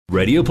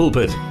Radio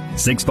Pulpit,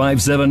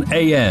 657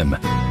 AM.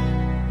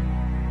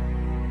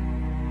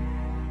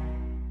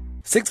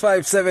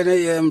 657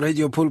 AM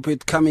Radio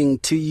Pulpit coming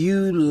to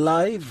you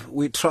live.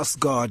 We trust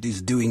God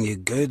is doing you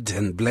good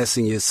and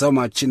blessing you so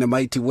much in a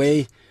mighty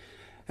way,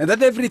 and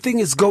that everything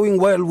is going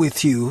well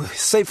with you,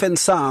 safe and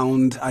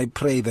sound. I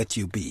pray that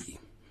you be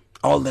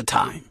all the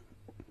time,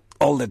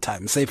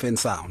 safe and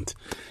sound.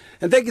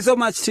 And thank you so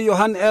much to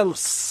Johan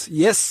Els.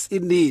 Yes,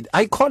 indeed.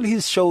 I call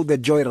his show The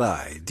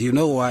Joyride. Do you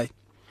know why?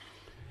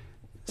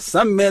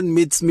 Some man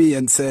meets me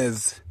and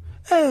says,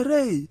 "Hey,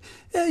 Ray,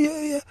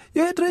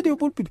 you're at Radio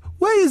Pulpit.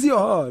 Where is your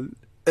hall?"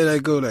 And I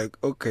go like,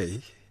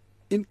 "Okay,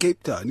 in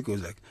Cape Town." He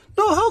goes like,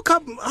 "No, how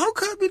come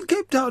in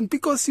Cape Town?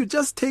 Because you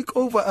just take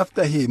over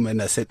after him."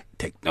 And I said,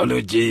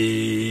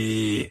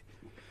 "Technology.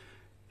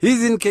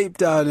 He's in Cape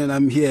Town and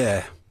I'm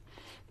here.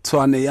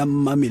 Tshwane ya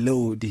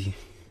Mamelodi."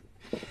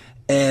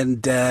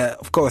 And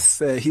of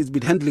course, he's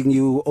been handling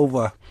you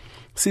over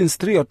since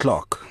 3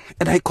 o'clock.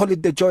 And I call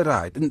it The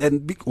Joyride.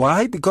 And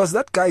why? Because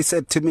that guy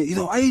said to me,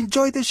 I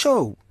enjoy the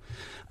show.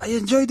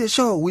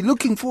 We're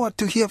looking forward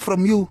to hear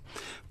from you.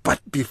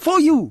 But before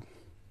you,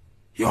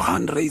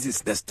 Johan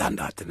raises the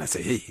standard. And I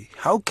say, hey,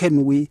 how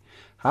can we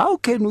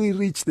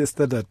reach the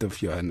standard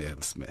of Johan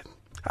Els, man?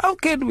 How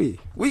can we?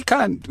 We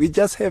can't. We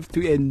just have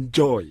to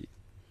enjoy.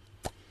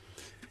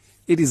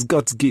 It is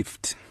God's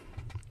gift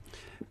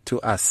to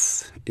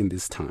us in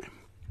this time.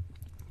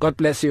 God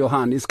bless you,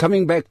 Johan. He's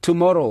coming back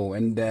tomorrow,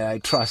 and I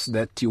trust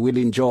that you will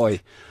enjoy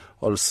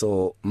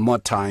also more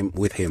time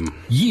with him.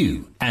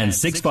 You and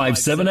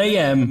 657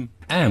 AM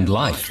and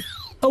life.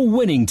 A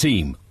winning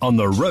team on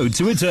the road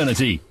to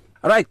eternity.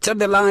 All right, on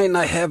the line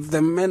I have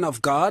the man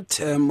of God,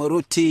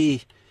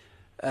 Muruti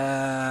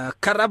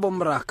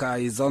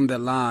Karabomraka is on the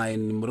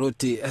line.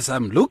 Muruti, as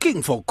I'm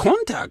looking for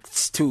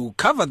contacts to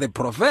cover the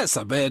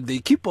professor, but they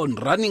keep on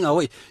running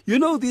away. You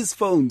know these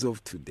phones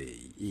of today.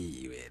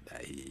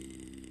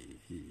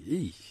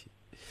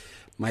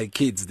 My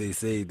kids, they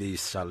say they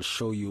shall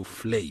show you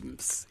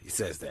flames. He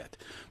says that.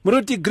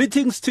 Muruti,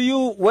 greetings to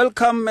you.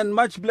 Welcome and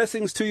much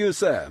blessings to you,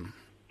 sir.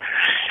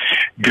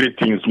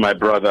 Greetings, my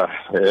brother.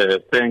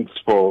 Thanks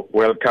for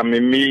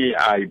welcoming me.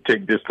 I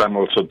take this time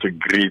also to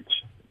greet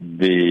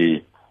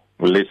the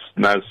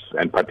listeners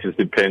and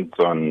participants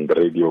on the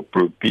Radio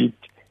Pulpit,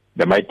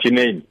 the mighty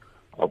name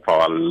of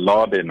our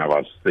Lord and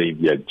our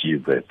Savior,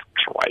 Jesus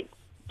Christ.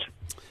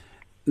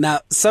 Now,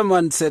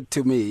 someone said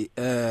to me,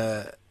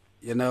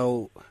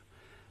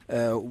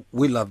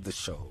 we love the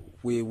show.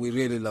 We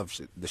really love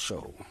the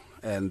show.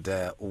 And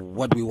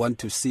what we want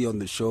to see on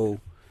the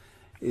show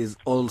is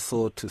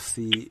also to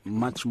see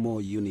much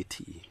more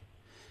unity.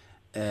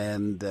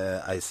 And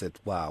I said,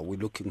 wow, we're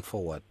looking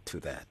forward to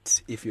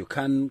that. If you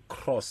can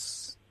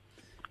cross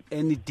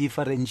any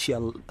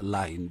differential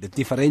line, the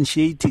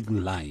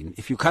differentiating line,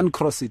 if you can't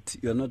cross it,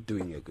 you're not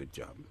doing a good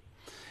job.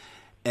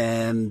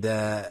 And,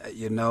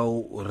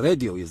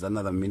 radio is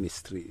another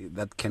ministry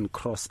that can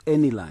cross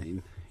any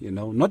line,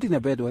 not in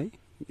a bad way,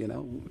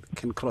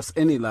 can cross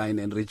any line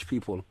and reach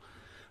people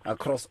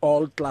across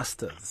all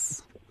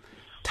clusters,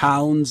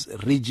 towns,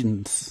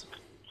 regions,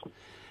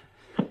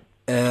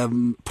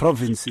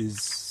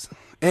 provinces,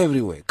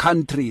 everywhere,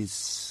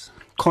 countries,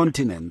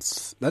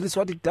 continents. That is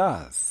what it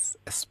does,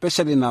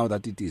 especially now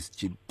that it is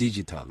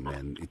digital,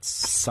 man. It's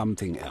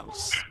something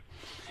else.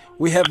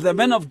 We have the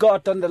man of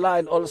God on the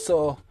line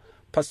also,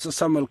 Pastor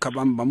Samuel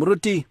Kabamba.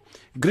 Muruti,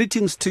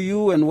 greetings to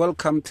you and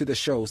welcome to the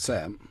show,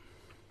 Sam.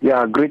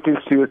 Yeah, greetings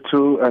to you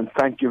too, and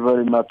thank you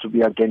very much to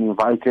be again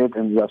invited,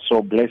 and we are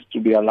so blessed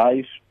to be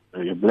alive.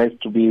 We're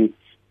blessed to be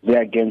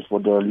there again for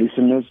the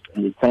listeners,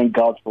 and we thank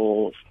God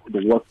for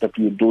the work that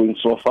you're doing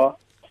so far.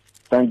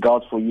 Thank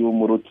God for you,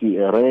 Muruti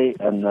Ray,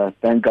 and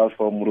thank God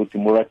for Muruti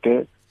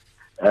Murake,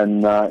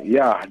 and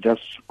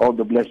just all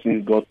the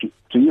blessings go to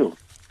you.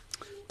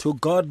 To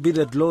God be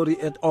the glory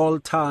at all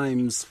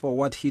times for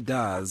what he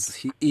does.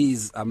 He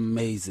is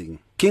amazing.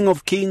 King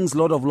of kings,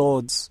 Lord of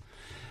lords,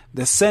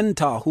 the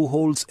center who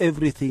holds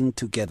everything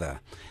together,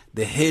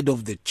 the head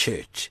of the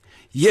church,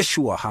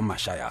 Yeshua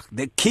HaMashiach,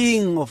 the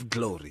King of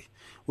glory.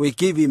 We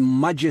give him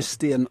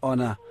majesty and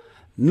honor.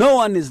 No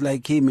one is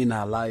like him in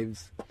our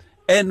lives,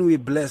 and we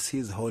bless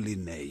his holy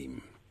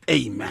name.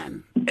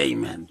 Amen.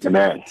 Amen.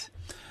 Amen.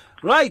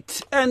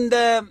 Right, and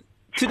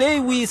today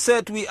we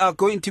said we are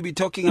going to be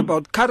talking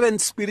about current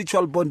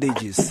spiritual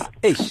bondages.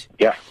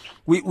 Yeah.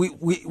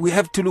 We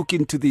have to look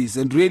into this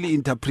and really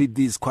interpret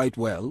this quite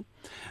well,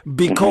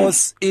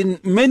 because in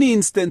many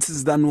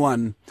instances than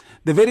one,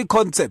 the very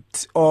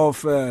concept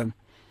of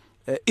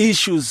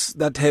issues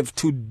that have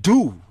to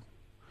do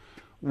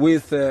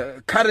with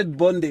current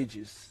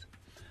bondages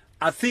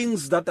are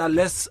things that are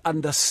less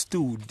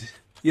understood,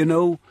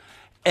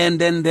 and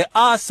then there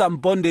are some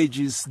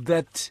bondages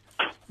that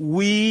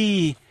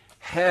we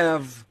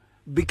have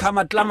become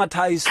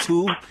acclimatized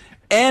to,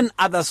 and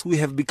others we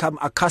have become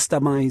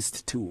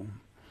accustomed to.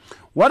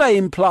 What I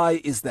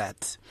imply is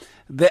that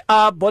there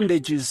are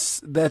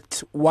bondages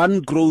that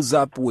one grows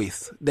up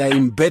with. They're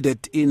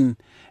embedded in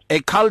a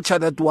culture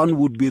that one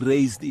would be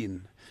raised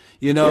in,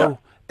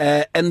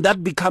 And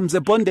that becomes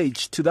a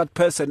bondage to that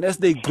person. As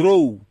they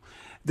grow,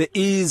 there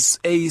is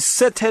a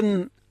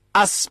certain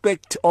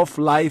aspect of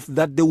life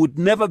that they would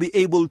never be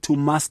able to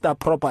master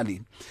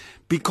properly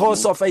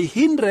because of a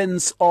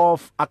hindrance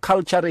of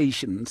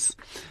acculturations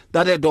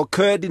that had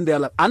occurred in their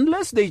life.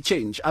 Unless they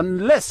change,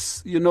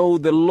 unless,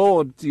 the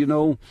Lord,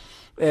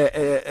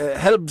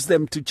 helps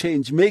them to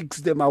change,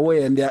 makes them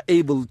aware, and they are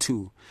able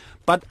to.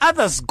 But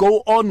others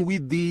go on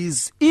with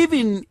these,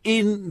 even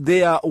in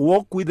their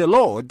walk with the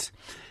Lord,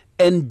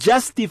 and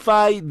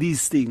justify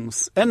these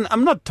things. And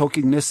I'm not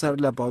talking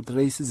necessarily about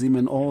racism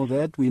and all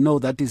that. We know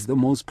that is the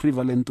most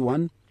prevalent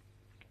one.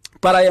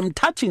 But I am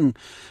touching,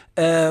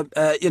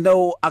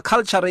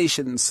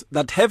 acculturations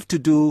that have to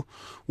do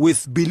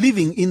with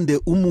believing in the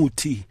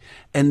umuti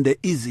and the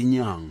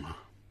izinyang.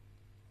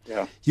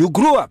 Yeah. You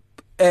grew up,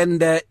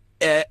 and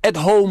at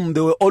home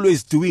they were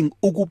always doing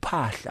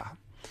ukupahla.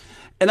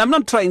 And I'm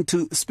not trying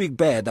to speak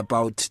bad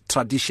about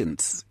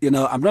traditions.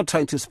 I'm not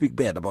trying to speak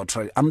bad about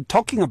traditions. I'm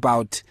talking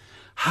about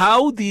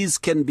how these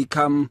can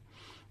become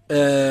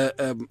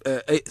spiritual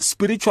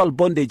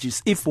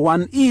bondages if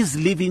one is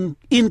living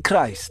in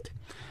Christ.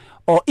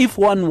 Or if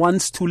one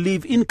wants to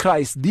live in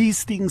Christ,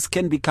 these things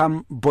can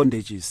become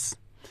bondages.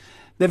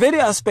 The very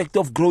aspect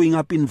of growing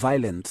up in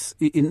violent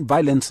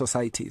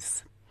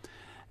societies.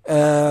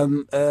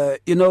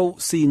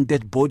 Seeing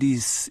dead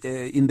bodies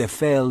in the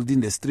field,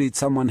 in the street,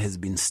 someone has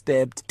been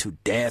stabbed to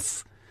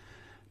death.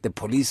 The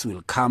police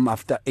will come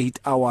after 8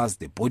 hours.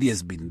 The body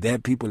has been there.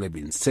 People have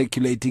been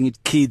circulating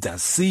it. Kids are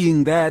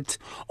seeing that.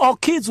 Or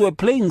kids were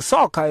playing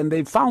soccer and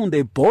they found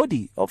a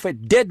body of a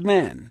dead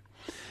man.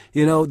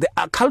 The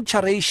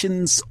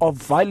acculturations of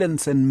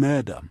violence and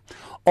murder.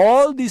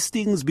 All these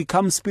things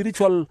become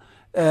spiritual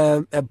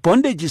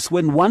bondages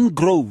when one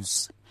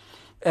grows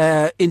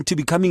into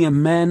becoming a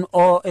man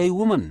or a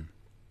woman.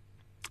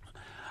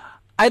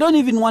 I don't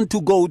even want to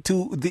go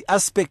to the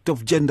aspect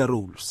of gender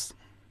roles.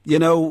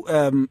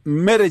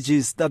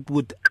 Marriages that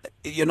would,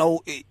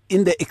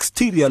 in the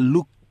exterior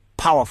look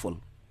powerful.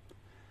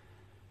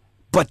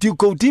 But you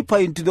go deeper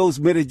into those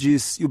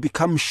marriages, you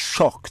become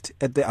shocked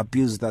at the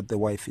abuse that the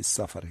wife is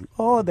suffering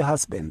or the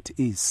husband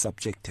is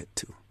subjected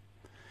to.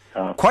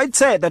 Quite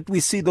sad that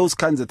we see those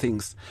kinds of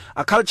things.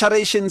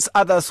 Acculturations,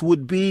 others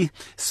would be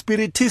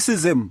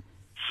spiriticism.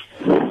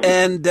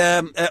 And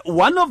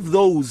one of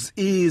those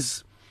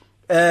is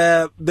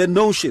the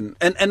notion,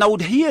 and I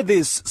would hear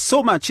this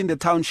so much in the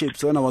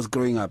townships when I was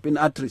growing up in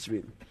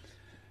Atteridgeville.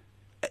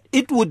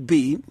 It would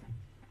be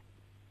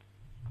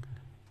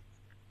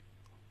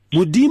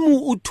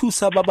Mudimu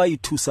utusa baba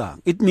itusa.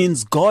 It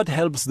means God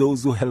helps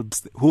those who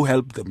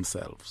help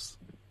themselves.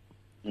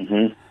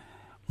 Mm-hmm.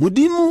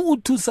 Mudimu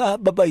utusa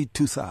baba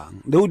itusa.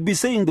 They would be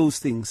saying those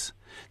things,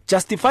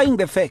 justifying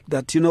the fact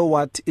that, in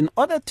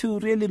order to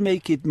really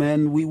make it,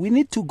 man, we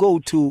need to go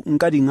to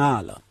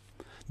Nkadingala,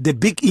 the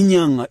big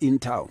inyanga in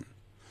town.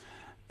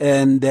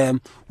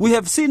 And we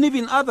have seen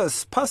even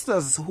others,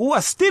 pastors, who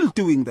are still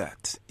doing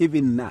that,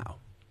 even now,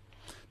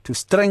 to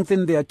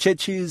strengthen their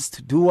churches,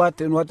 to do what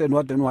and what and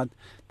what and what.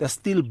 They're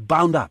still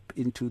bound up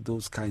into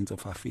those kinds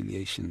of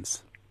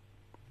affiliations.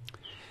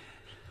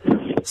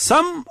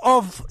 Some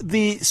of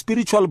the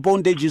spiritual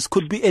bondages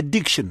could be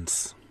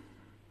addictions.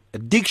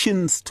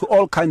 Addictions to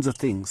all kinds of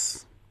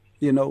things.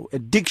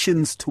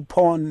 Addictions to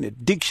porn,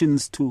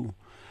 addictions to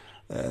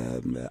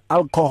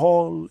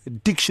alcohol,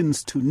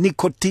 addictions to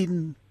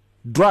nicotine,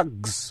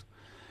 drugs.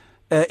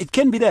 It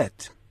can be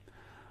that.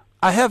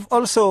 I have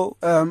also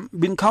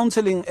been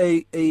counseling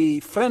a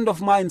friend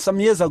of mine some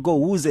years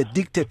ago who's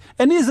addicted,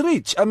 and he's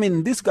rich. I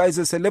mean, this guy's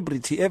a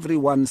celebrity.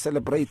 Everyone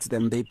celebrates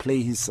them. They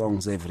play his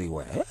songs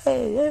everywhere.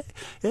 Hey,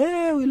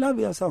 we love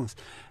your songs.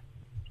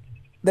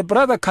 The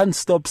brother can't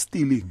stop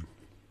stealing.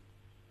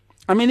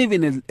 I mean,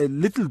 even a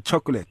little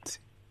chocolate,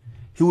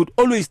 he would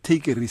always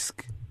take a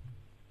risk.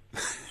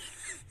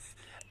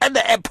 At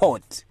the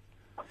airport,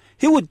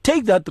 he would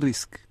take that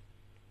risk.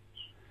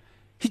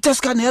 He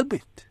just can't help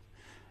it.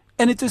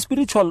 And it's a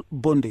spiritual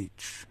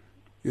bondage,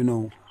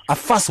 a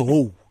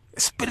fasthold, a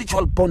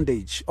spiritual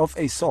bondage of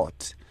a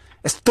sort,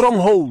 a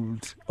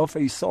stronghold of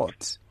a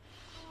sort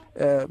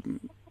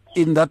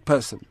in that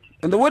person.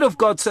 And the Word of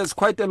God says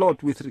quite a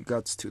lot with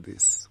regards to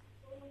this.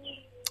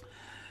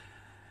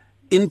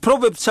 In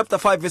Proverbs chapter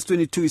 5 verse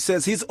 22, it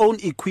says, his own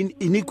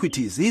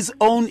iniquities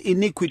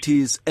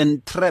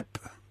entrap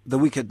the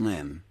wicked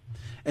man,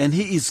 and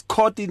he is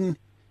caught in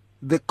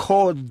the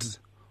cords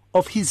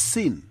of his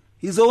sin.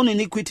 His own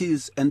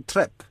iniquities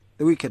entrap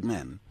the wicked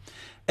man,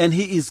 and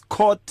he is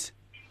caught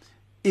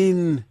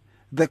in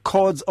the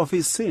cords of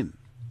his sin.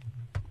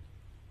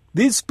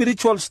 These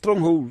spiritual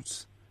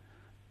strongholds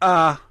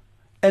are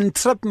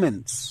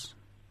entrapments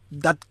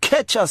that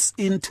catch us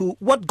into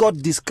what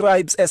God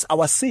describes as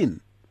our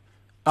sin,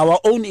 our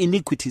own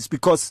iniquities,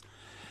 because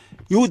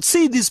you would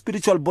see these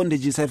spiritual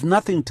bondages have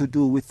nothing to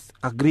do with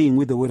agreeing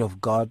with the Word of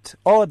God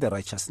or the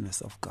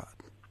righteousness of God.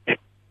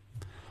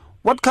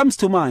 What comes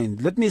to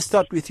mind? Let me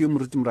start with you,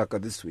 Mruti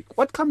Mraka, this week.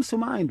 What comes to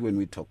mind when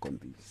we talk on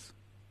these?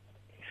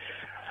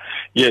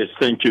 Yes,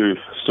 thank you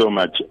so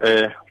much.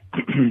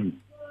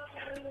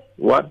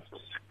 what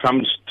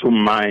comes to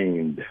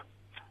mind,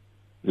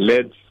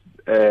 let's,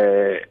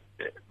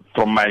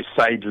 from my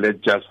side, let's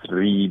just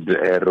read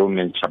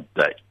Romans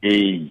chapter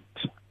 8.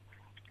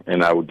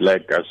 And I would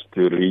like us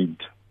to read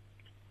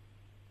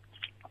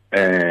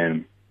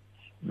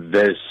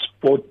verse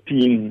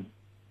 14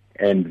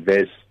 and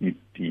verse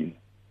 15.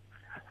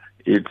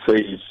 It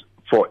says,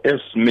 for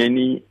as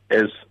many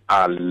as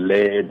are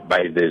led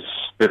by the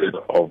Spirit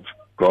of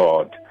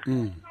God,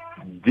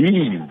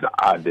 these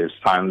are the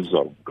sons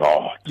of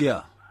God.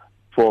 Yeah.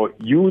 For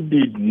you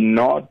did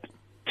not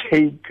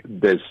take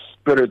the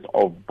spirit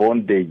of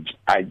bondage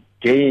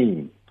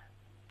again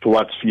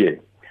towards fear,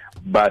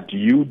 but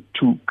you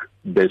took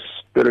the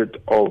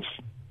spirit of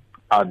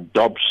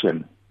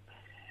adoption.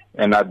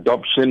 And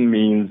adoption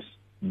means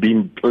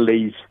being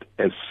placed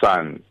as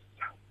sons,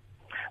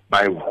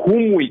 by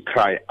whom we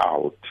cry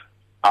out,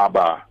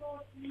 Abba,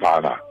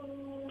 Father.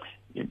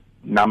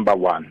 Number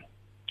one,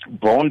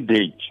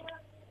 bondage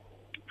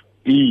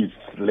is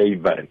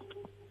slavery.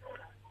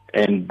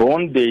 And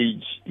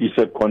bondage is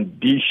a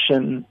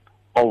condition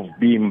of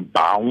being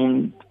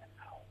bound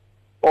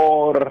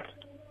or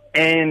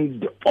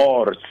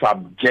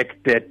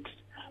subjected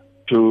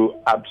to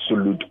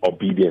absolute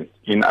obedience.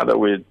 In other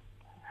words,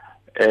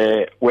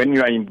 when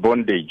you are in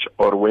bondage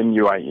or when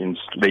you are in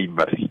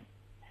slavery,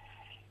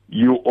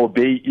 you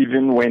obey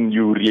even when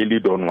you really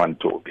don't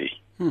want to obey.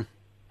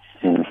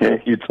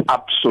 It's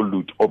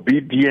absolute.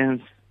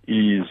 Obedience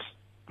is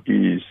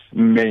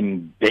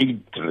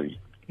mandatory.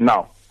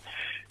 Now,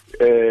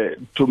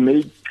 to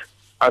make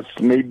us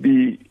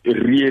maybe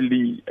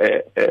really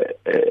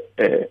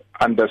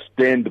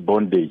understand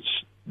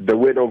bondage, the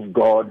Word of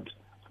God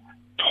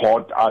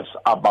taught us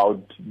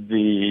about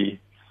the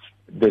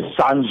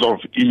sons of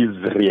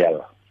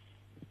Israel,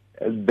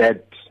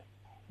 that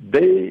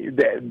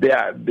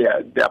their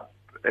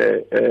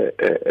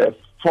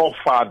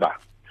forefather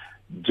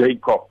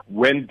Jacob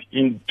went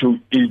into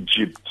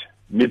Egypt,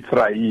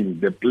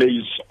 Mithraim, the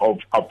place of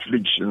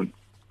affliction.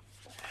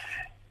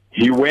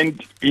 He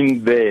went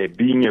in there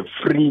being a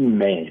free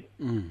man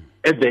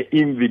at the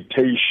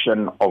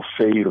invitation of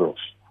Pharaoh,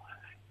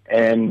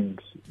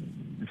 and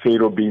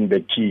Pharaoh being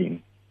the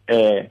king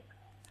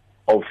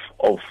of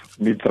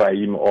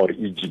Mithraim or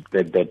Egypt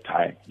at that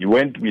time. He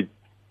went with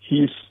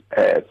his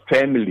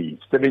family,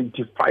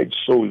 75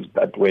 souls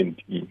that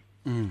went in.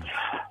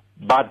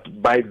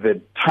 But by the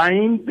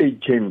time they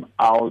came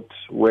out,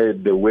 where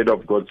the Word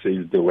of God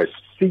says there were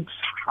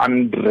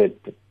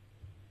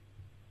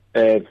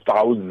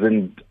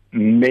 600,000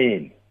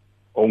 men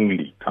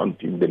only,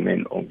 counting the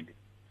men only.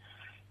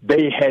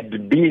 They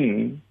had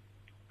been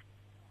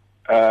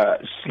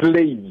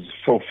slaves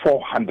for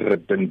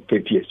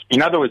 430 years.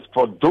 In other words,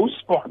 for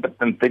those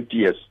 430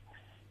 years,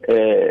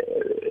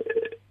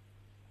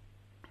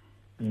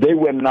 they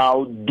were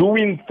now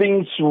doing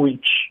things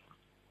which,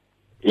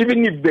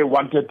 even if they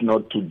wanted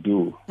not to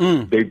do,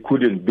 they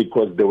couldn't,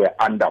 because they were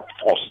under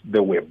force. They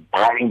were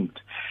bound.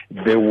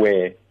 They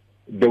were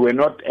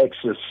not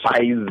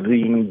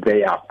exercising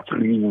their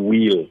free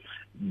will.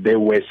 They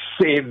were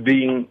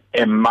serving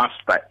a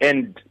master.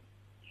 And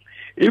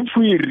if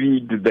we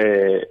read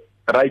the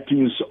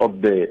writings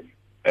of the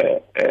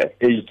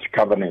Aged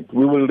Covenant,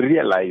 we will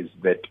realize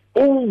that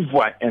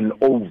over and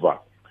over,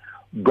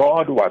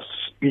 God was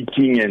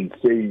speaking and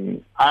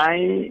saying,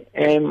 I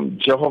am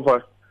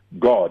Jehovah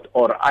God,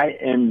 or I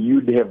am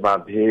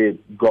Yud-Heh-Vav-Heh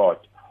God,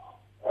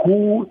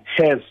 who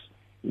has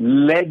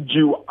led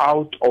you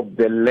out of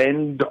the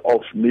land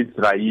of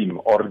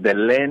Mithraim, or the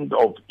land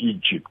of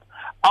Egypt,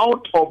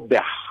 out of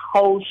the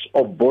house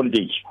of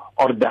bondage,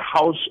 or the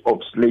house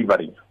of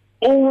slavery,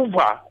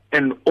 over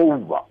and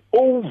over,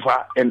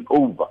 over and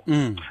over.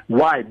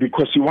 Why?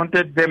 Because he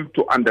wanted them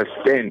to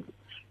understand,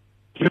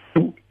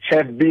 you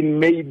have been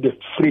made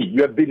free.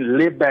 You have been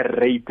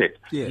liberated.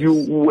 Yes. You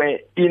were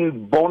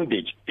in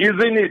bondage.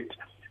 Isn't it?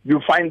 You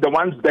find the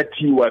ones that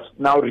he was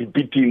now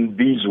repeating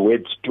these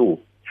words to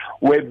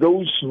were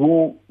those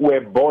who were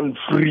born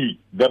free,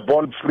 the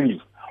born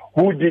free,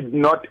 who did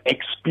not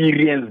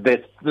experience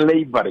the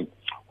slavery,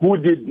 who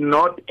did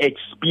not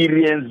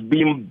experience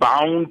being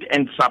bound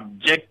and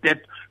subjected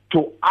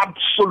to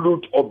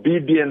absolute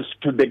obedience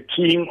to the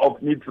king of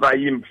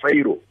Mithraim,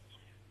 Pharaoh.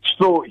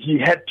 So he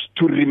had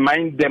to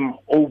remind them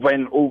over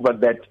and over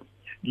that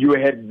you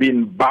had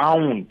been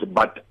bound,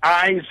 but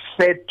I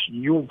set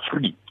you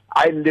free.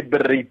 I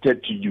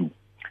liberated you.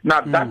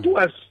 Now, that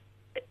was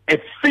a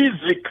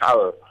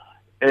physical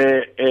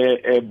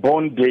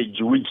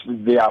bondage which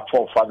their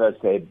forefathers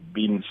had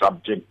been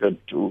subjected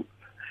to,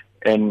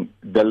 and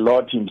the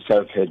Lord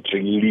himself had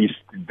released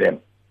them.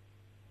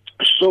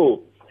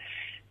 So,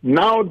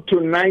 now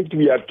tonight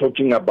we are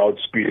talking about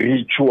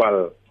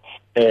spiritual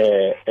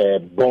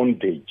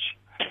bondage,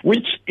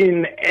 which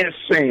in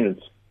essence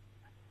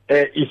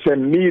is a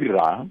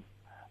mirror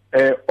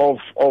of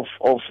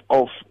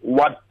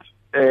what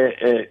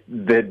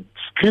the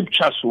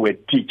scriptures were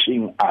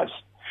teaching us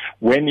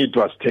when it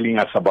was telling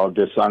us about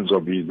the sons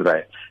of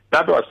Israel.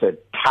 That was a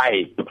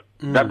type.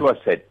 That was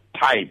a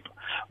type.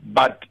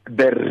 But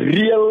the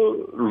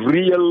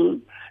real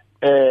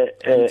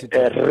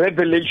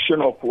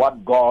revelation of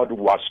what God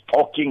was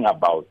talking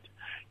about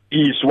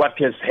is what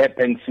has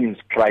happened since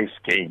Christ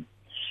came.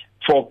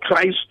 For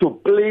Christ to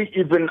play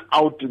even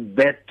out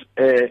that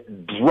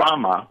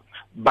drama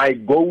by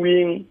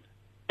going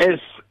as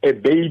a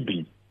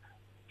baby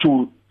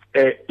to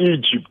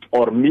Egypt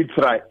or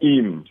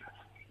Mithraim,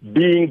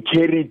 being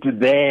carried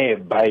there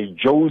by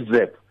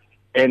Joseph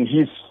and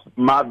his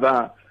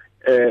mother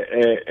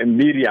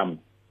Miriam,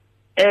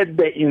 at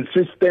the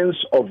insistence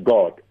of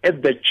God,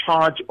 at the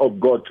charge of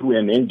God through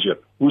an angel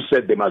who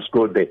said they must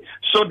go there,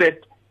 so that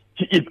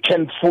it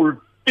can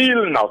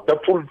fulfill now, the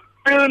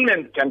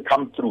fulfillment can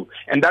come through.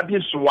 And that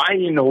is why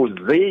in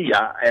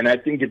Hosea, and I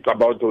think it's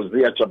about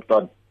Hosea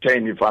chapter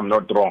 10, if I'm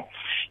not wrong,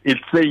 it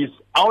says,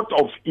 out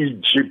of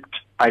Egypt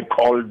I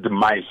called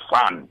my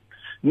son.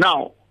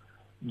 Now,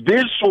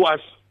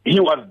 he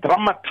was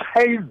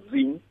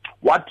dramatizing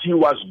what he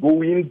was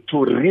going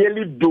to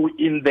really do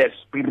in the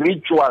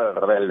spiritual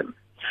realm.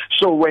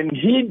 So when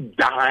he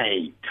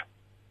died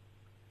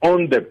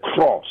on the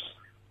cross,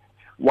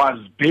 was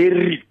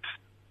buried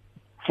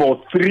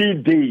for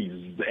 3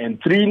 days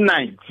and 3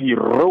 nights, he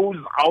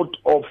rose out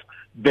of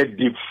the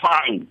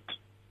defunct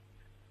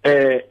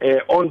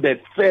on the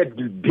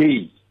 3rd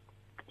day,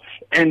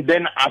 and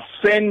then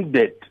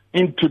ascended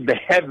into the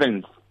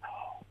heavens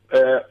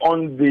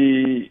on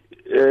the,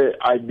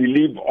 I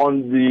believe,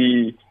 on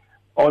the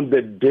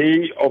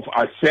day of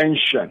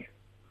ascension,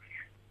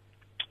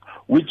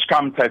 which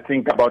comes, I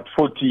think, about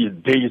 40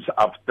 days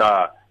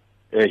after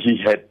he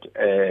had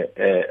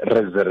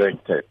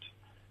resurrected.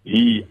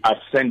 He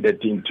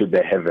ascended into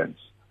the heavens.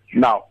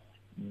 Now,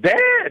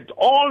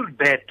 all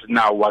that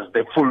now was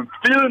the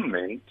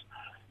fulfillment,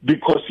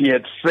 because he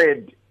had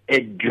said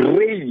a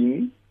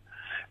grain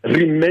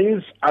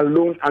remains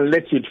alone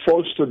unless it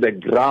falls to the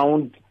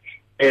ground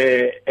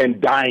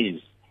and dies.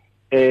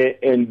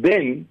 And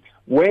then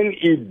when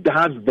it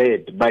does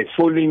that, by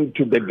falling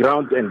to the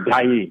ground and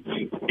dying,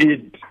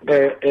 it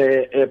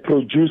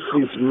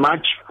produces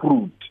much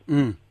fruit.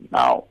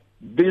 Now,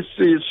 this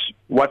is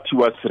what he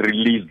was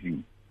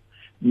releasing.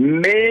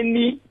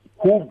 Many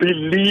who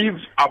believe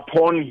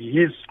upon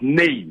his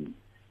name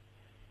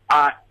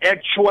are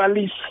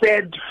actually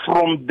set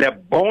from the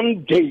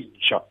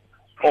bondage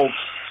of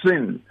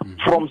sin,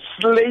 from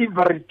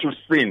slavery to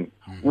sin,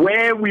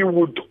 where we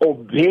would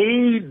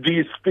obey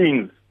these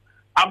things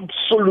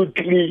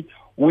absolutely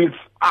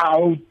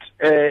without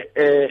a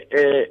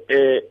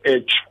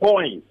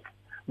choice.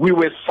 We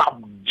were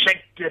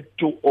subjected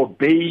to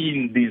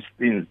obeying these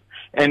things.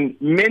 And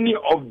many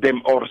of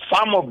them, or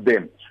some of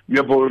them, you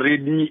have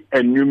already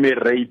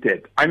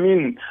enumerated. I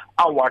mean,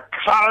 our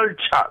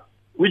culture,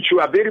 which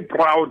we are very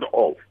proud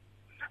of,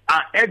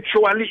 are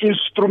actually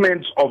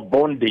instruments of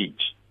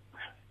bondage,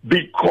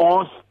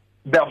 because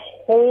the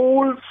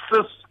whole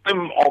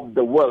system of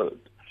the world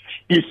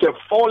is a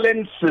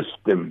fallen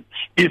system.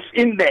 It's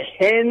in the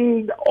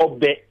hand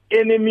of the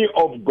enemy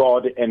of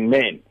God and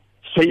man,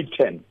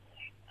 Satan.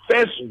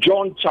 1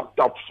 John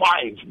chapter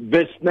 5,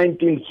 verse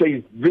 19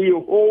 says, the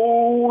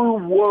whole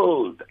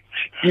world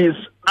is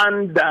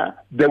under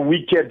the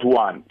wicked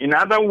one. In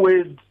other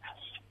words,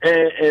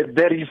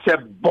 there is a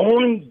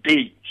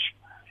bondage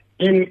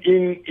in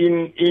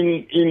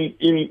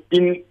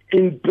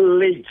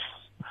place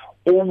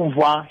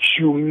over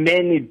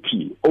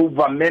humanity,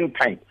 over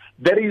mankind.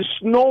 There is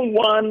no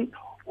one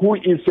who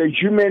is a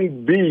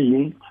human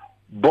being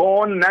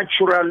born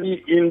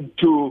naturally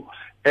into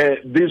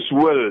this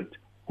world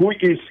who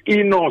is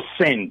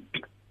innocent,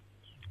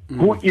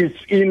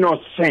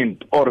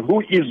 or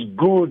who is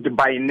good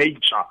by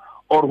nature,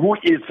 or who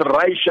is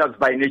righteous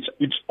by nature.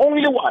 It's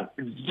only one.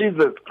 It's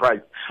Jesus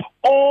Christ.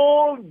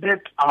 All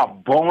that are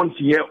born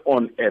here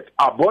on earth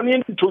are born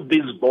into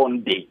this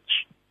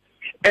bondage.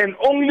 And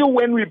only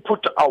when we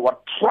put our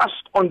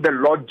trust on the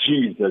Lord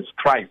Jesus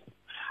Christ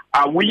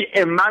are we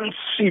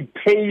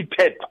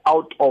emancipated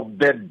out of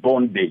that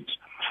bondage.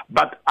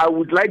 But I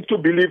would like to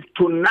believe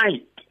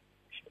tonight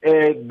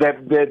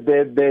that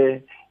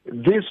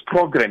this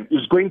program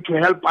is going to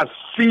help us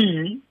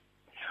see,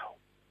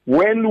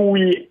 when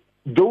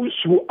those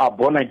who are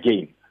born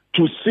again,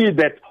 to see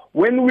that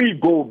when we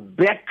go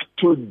back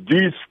to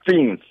these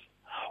things,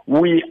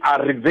 we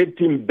are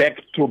reverting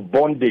back to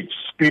bondage,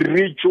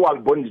 spiritual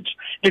bondage.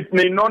 It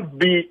may not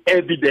be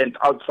evident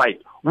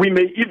outside. We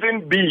may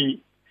even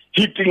be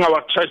hitting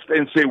our chest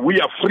and say,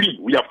 we are free.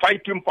 We are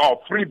fighting for our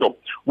freedom.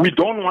 We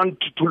don't want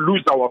to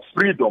lose our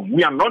freedom.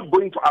 We are not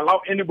going to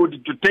allow anybody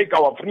to take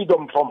our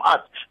freedom from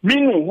us.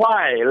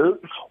 Meanwhile,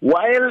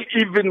 while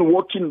even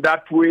walking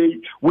that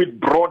way with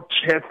broad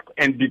chest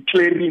and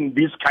declaring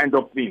these kind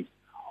of things,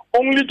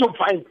 only to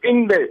find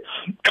in the,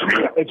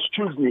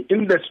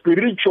 in the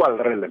spiritual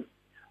realm,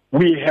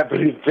 we have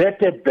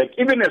reverted back,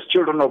 even as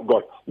children of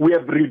God, we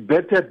have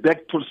reverted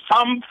back to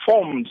some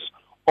forms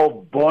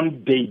of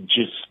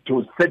bondages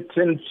to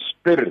certain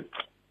spirits.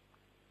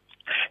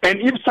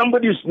 And if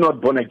somebody is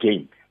not born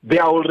again, they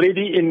are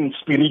already in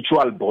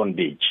spiritual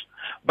bondage.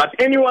 But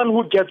anyone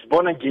who gets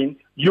born again,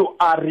 you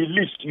are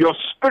released. Your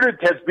spirit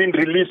has been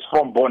released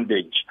from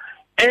bondage.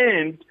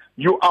 And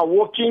You are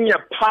walking a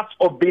path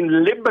of being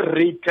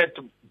liberated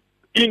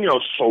in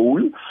your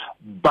soul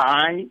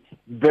by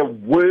the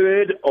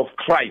word of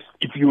Christ.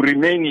 If you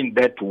remain in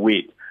that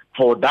word,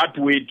 for that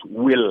word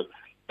will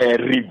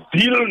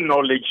reveal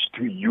knowledge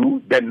to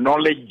you, the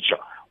knowledge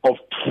of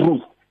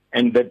truth,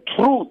 and the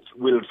truth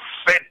will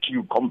set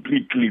you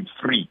completely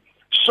free.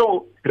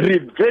 So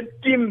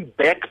reverting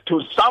back to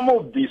some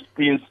of these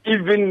things,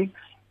 even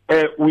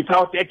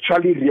without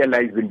actually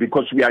realizing,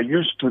 because we are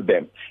used to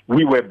them,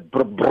 we were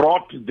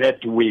brought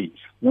that way.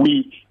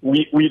 We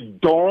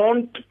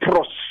don't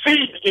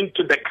proceed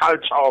into the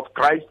culture of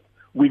Christ.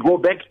 We go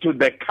back to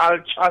the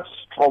cultures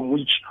from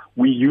which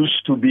we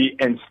used to be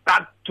and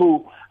start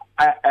to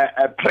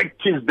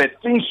practice the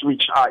things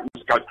which are in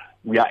culture.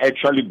 We are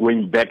actually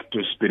going back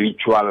to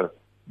spiritual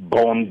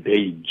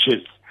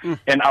bondages.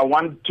 And I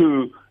want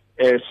to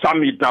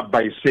sum it up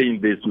by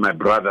saying this, my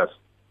brothers.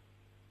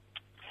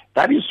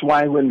 That is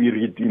why when we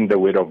read in the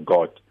Word of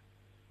God,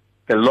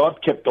 the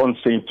Lord kept on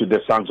saying to the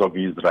sons of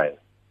Israel,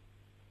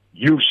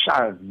 you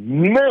shall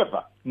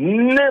never,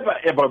 never,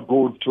 ever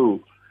go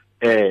to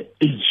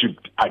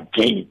Egypt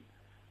again.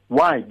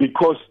 Why?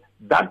 Because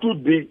that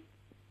would be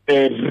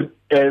a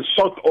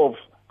sort of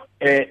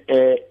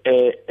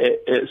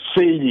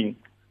saying,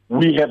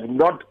 we have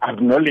not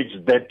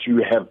acknowledged that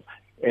you have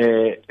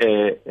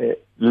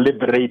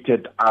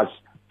liberated us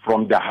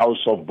from the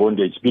house of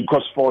bondage.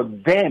 Because for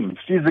them,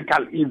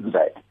 physical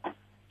Israel,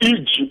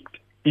 Egypt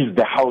is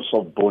the house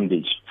of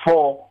bondage.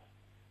 For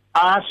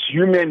us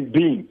human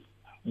beings,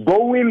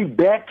 going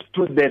back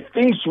to the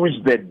things which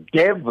the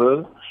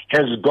devil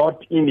has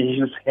got in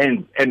his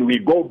hands, and we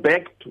go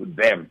back to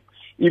them,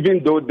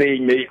 even though they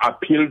may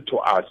appeal to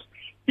us,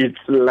 it's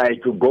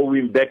like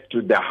going back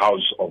to the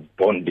house of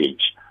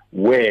bondage,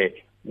 where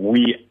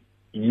we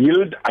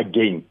yield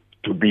again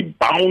to be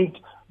bound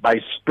by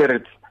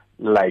spirits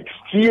like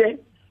fear,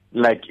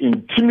 like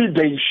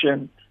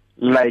intimidation,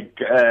 like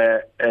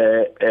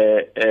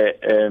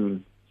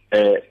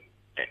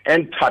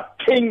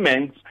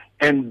entertainment,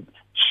 and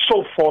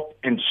so forth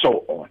and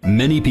so on.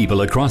 Many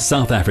people across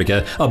South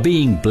Africa are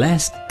being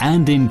blessed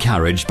and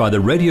encouraged by the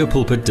Radio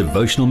Pulpit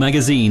devotional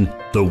magazine,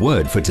 The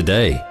Word for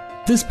Today.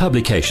 This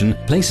publication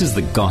places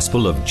the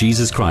gospel of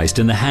Jesus Christ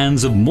in the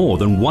hands of more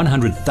than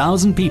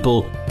 100,000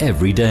 people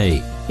every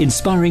day,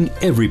 inspiring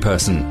every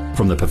person,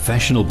 from the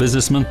professional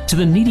businessman to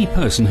the needy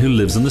person who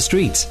lives on the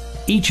streets.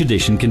 Each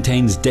edition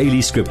contains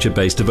daily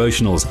scripture-based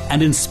devotionals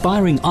and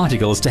inspiring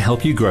articles to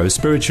help you grow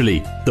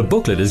spiritually. The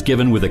booklet is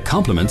given with the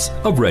compliments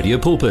of Radio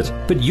Pulpit,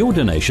 but your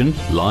donation,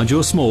 large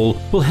or small,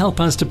 will help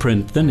us to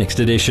print the next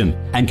edition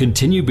and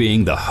continue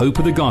being the hope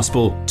of the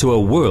gospel to a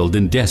world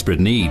in desperate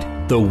need.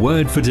 The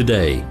Word for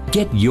Today.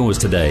 Get yours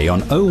today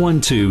on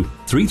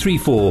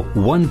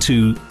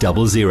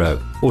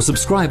 012-334-1200 or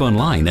subscribe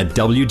online at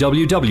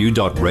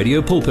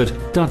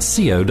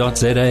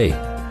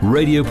www.radiopulpit.co.za.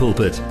 Radio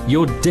Pulpit,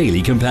 your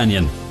daily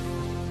companion.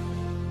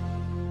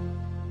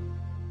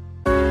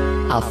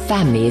 Our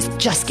family is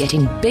just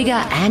getting bigger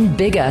and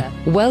bigger.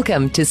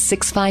 Welcome to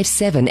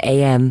 657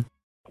 AM.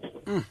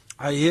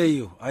 I hear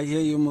you,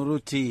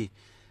 Muruti.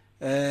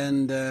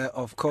 And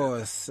of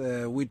course,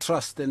 we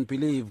trust and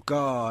believe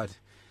God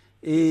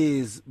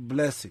is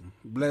blessing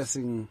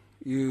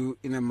you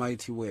in a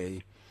mighty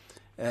way.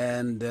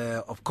 And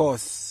of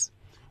course,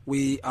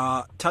 we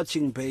are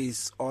touching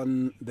base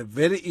on the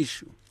very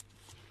issue,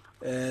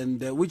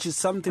 and which is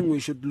something we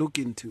should look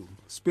into,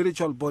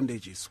 spiritual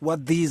bondages,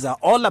 what these are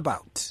all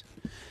about.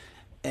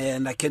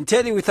 And I can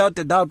tell you without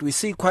a doubt, we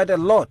see quite a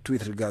lot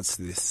with regards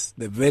to this,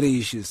 the very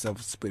issues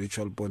of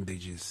spiritual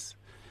bondages.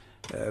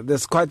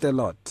 There's quite a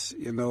lot,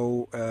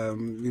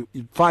 you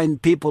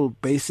find people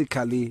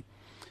basically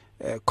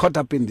caught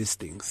up in these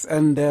things.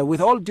 And with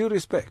all due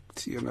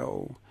respect, you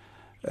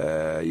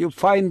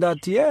find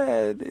that,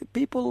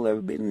 people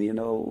have been,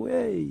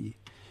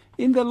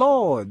 in the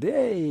Lord,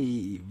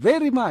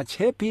 very much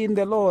happy in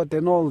the Lord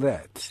and all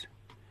that.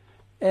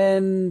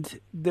 And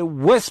the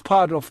worst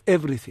part of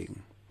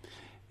everything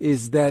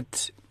is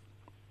that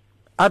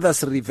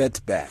others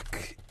revert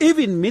back.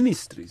 Even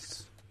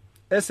ministries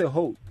as a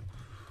whole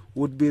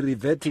would be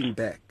reverting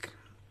back,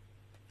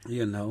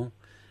 and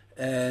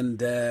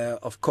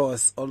of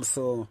course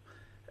also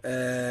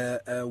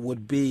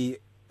would be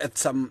at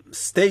some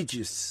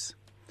stages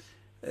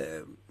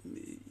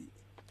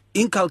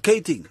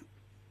inculcating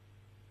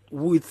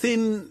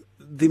within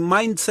the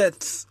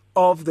mindsets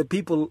of the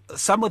people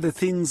some of the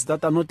things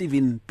that are not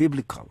even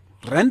biblical,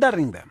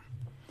 rendering them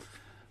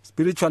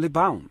spiritually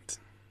bound.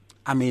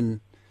 I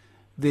mean,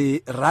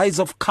 the rise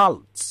of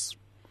cults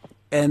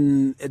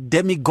and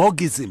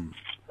demagogism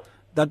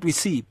that we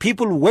see,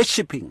 people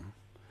worshipping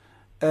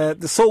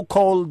the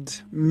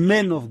so-called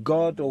men of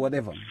God or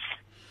whatever.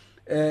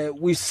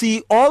 We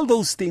see all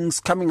those things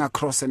coming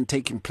across and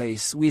taking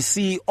place. We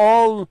see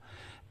all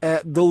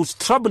those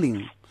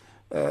troubling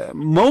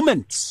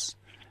moments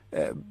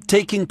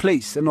taking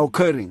place and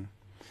occurring.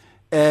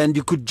 And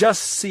you could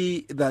just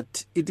see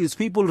that it is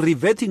people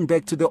reverting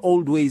back to the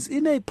old ways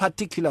in a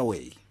particular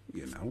way,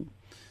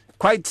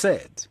 Quite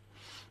sad.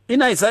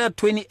 In Isaiah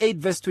 28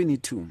 verse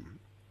 22,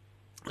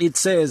 it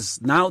says,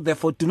 "Now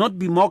therefore do not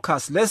be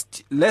mockers,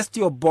 lest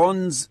your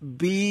bonds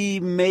be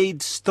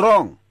made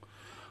strong.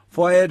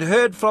 For I had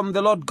heard from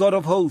the Lord God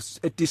of hosts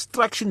a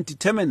destruction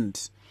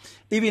determined,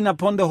 even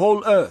upon the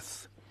whole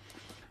earth."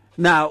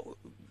 Now,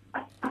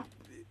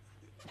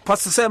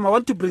 Pastor Sam, I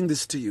want to bring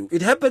this to you.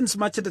 It happens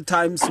much at the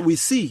times we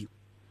see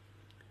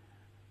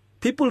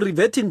people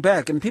reverting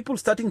back and people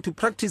starting to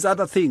practice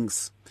other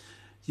things.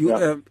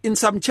 In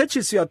some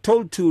churches, you are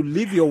told to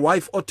leave your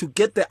wife or to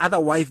get the other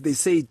wife. They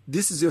say,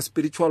 this is your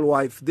spiritual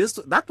wife.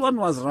 That one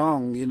was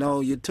wrong.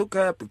 You took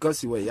her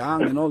because you were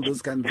young and all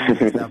those kind of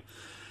things and stuff.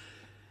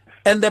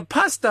 And the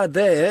pastor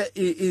there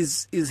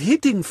is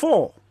hitting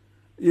 4.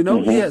 He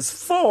has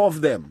 4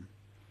 of them.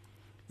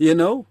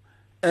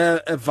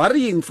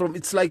 Varying from,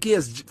 it's like he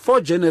has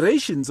 4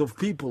 generations of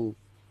people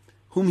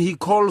whom he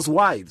calls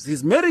wives.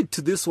 He's married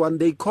to this one.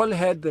 They call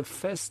her the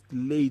first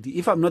lady.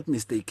 If I'm not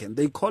mistaken,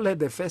 they call her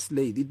the first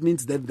lady. It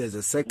means that there's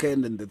a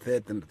second and the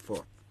third and the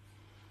fourth.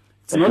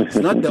 It's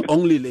not the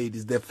only lady,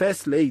 it's the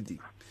first lady.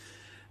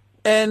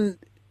 And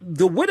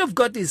the Word of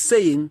God is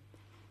saying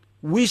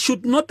we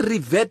should not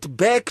revert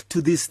back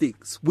to these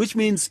things, which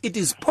means it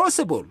is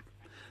possible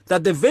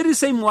that the very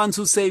same ones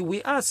who say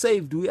we are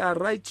saved, we are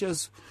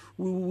righteous,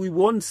 we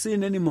won't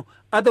sin anymore,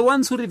 are the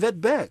ones who revert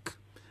back.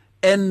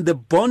 And the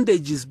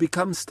bondages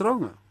become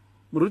stronger.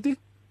 Ruti?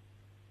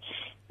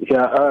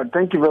 Yeah,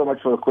 thank you very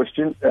much for the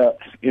question.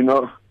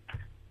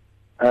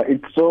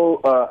 It's so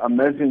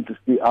amazing to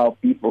see how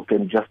people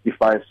can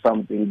justify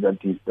something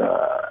that is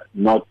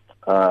not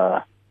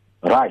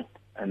right,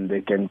 and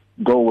they can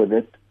go with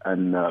it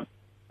and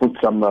put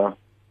some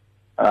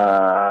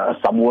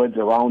words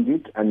around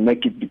it and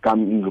make it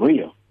become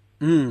real.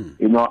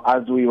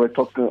 As we were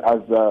talking,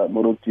 as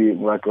Moruti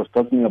was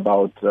talking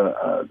about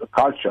the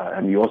culture,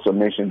 and you also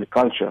mentioned the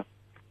culture,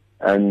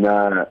 and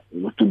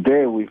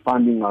today we're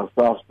finding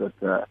ourselves that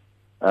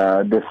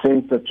the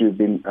things that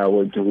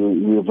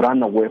we've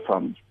run away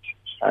from,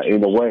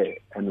 in a way,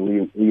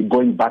 and we're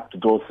going back to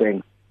those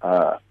things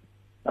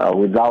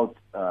without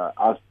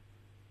us.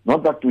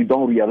 Not that we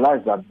don't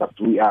realize that, but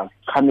we are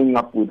coming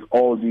up with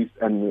all this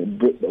and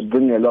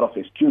bringing a lot of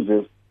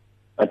excuses.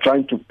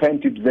 Trying to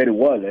paint it very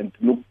well and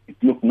it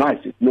look nice,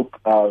 it look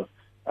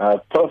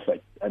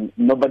perfect, and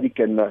nobody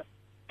can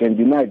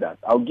deny that.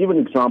 I'll give an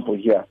example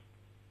here.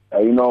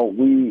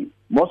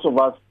 Most of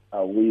us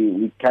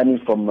we coming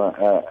from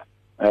a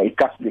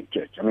Catholic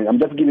church. I mean, I'm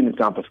just giving an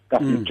example.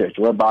 Catholic church,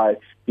 whereby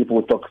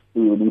people talk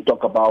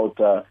about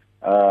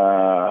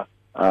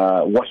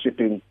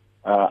worshiping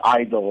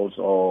idols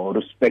or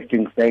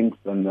respecting things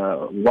and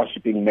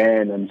worshiping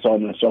men and so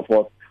on and so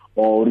forth,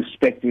 or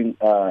respecting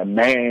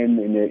man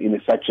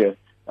in such a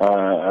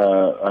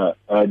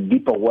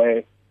deeper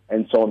way,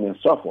 and so on and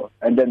so forth.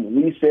 And then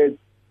we said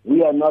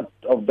we are not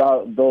of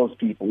those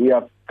people. We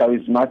are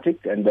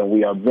charismatic, and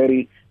we are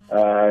very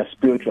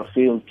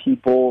spiritual-filled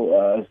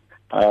people,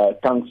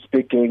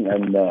 tongue-speaking,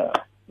 and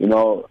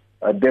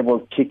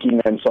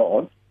devil-kicking, and so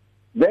on.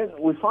 Then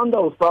we found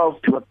ourselves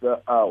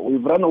that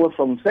we've run away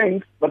from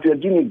things, but we are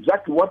doing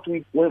exactly what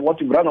we've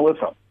run away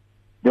from.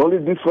 The only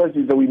difference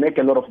is that we make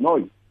a lot of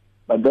noise,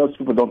 but those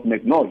people don't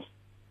make noise.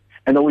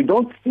 And we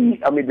don't see,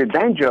 the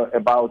danger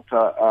about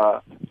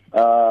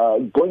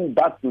going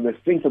back to the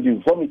things that we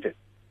vomited,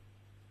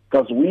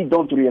 because we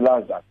don't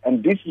realize that.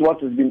 And this is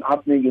what has been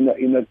happening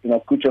in a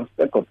Christian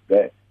circle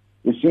today.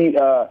 You see,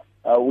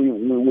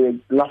 we're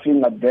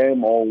laughing at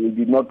them, or we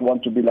did not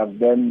want to be like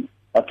them.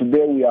 But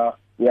today we are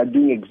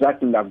doing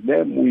exactly like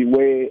them. We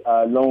wear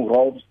long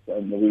robes,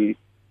 and we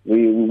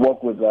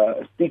walk with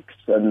sticks,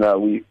 and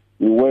we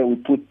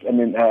put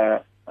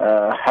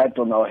hat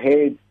on our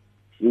head.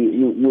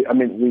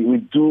 We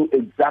do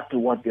exactly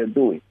what they're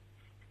doing.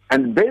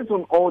 And based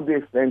on all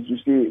these things, you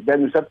see,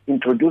 then we start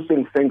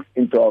introducing things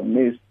into our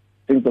midst,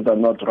 things that are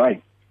not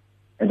right.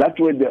 And that's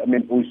where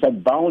we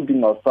start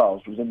bounding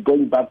ourselves. We start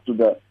going back to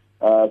the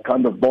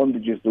kind of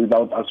bondages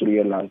without us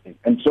realizing.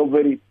 And so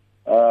very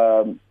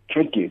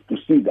tricky to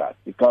see that,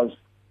 because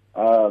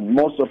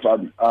most of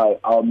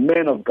our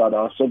men of God,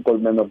 our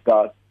so-called men of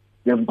God,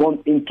 they've gone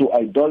into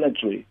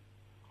idolatry.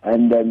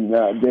 And then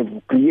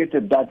they've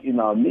created that in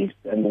our midst,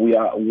 and we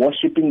are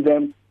worshiping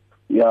them.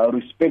 We are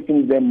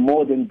respecting them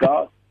more than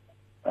God.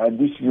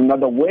 This is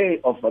another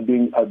way of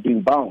being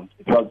bound,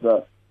 because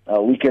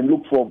we can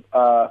look for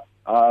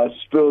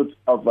spirits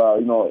of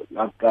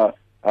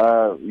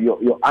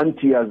your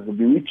auntie has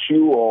bewitched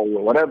you or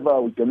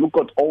whatever. We can look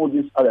at all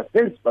these other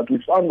things, but we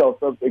found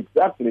ourselves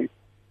exactly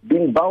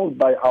being bound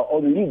by our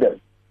own leaders,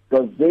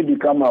 because they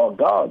become our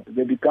God.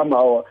 They become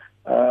our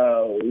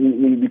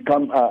we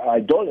become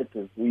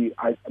idolaters. We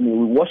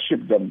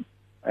worship them.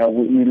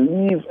 We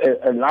live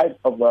a life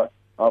of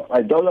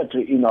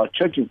idolatry in our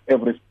churches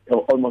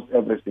almost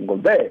every single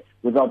day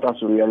without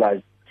us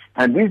realizing.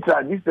 And this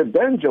is a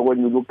danger when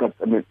you look at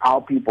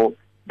how people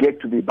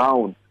get to be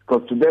bound.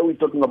 Because today we're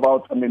talking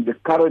about the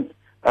current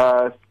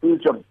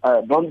spiritual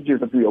bondages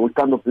that we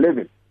kind of live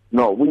in.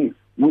 No, we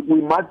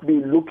must be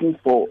looking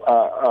for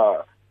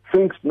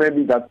things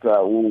maybe that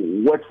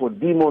wait for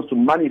demons to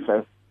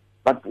manifest,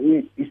 but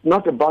it's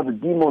not about the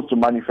demons to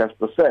manifest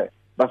per se,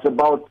 but it's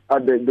about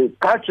the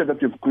culture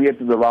that we've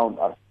created around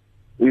us.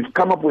 We've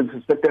come up with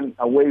certain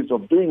ways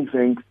of doing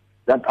things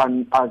that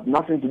has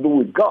nothing to do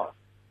with God,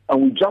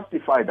 and we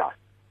justify that.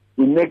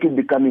 We make it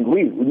becoming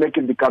real. We make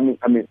it becoming,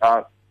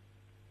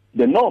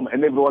 the norm,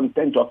 and everyone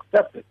tends to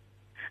accept it.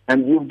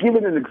 And you've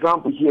given an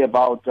example here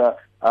about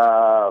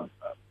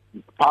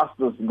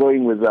pastors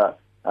going with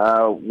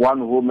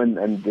one woman,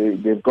 and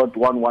they've got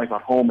one wife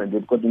at home, and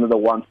they've got another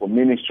one for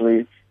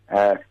ministry.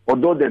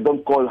 Although they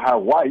don't call her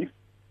wife,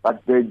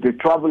 but they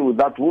travel with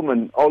that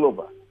woman all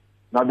over.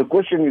 Now the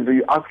question is,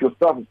 you ask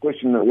yourself a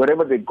question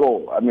wherever they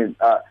go. I mean,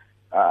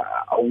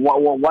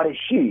 what is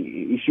she?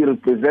 Is she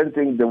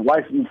representing the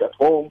wife who's at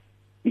home?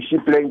 Is she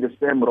playing the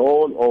same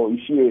role, or is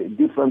she a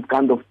different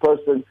kind of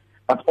person?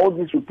 But all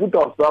this, we put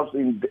ourselves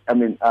in,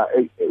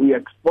 we are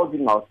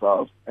exposing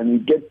ourselves, and we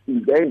get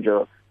in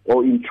danger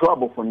or in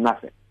trouble for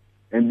nothing.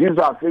 And these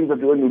are things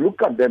that when you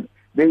look at them,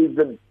 there is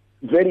a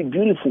very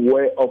beautiful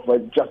way of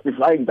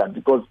justifying that,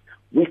 because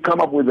we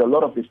come up with a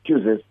lot of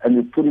excuses and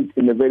we put it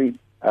in a very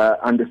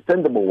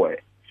understandable way.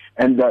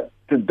 And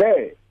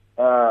today,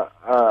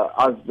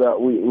 as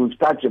we've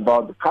touched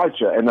about the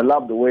culture, and I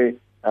love the way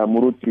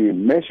Muruti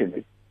mentioned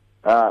it,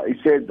 he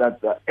said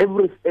that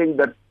everything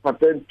that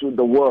pertains to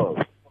the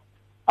world,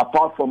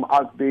 apart from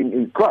us being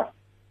in Christ,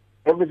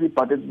 everything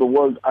pertains to the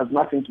world has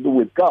nothing to do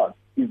with God.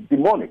 It's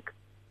demonic.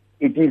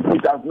 It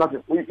has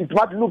nothing. It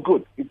might look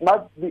good. It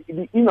might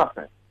be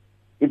innocent.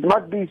 It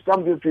might be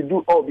something to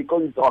do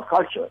because it's our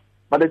culture.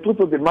 But the truth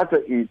of the matter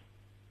is,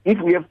 if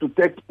we have to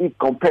take it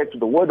compared to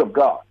the Word of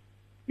God,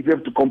 if you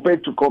have to compare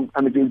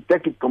to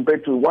take it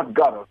compared to what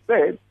God has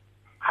said,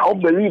 I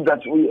believe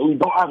that we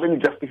don't have any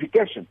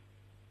justification.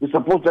 We're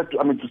supposed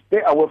to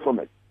stay away from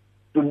it.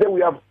 Today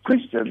we have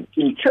Christians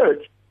in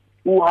church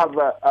who have,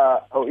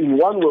 in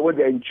one way, when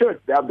they're in church,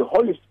 they have the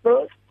Holy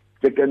Spirit.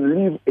 They can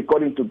live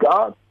according to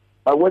God.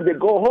 But when they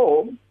go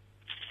home,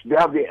 they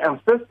have the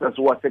ancestors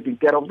who are taking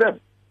care of them.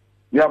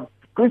 You have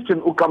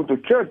Christians who come to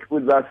church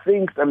with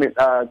things,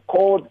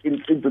 called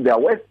into their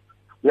waist.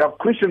 We have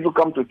Christians who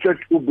come to church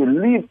who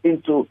believe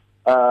into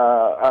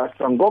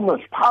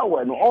Sangoma's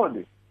power and all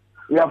this.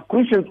 We have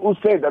Christians who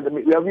say that,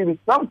 we have even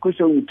some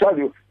Christians who tell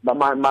you that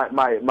my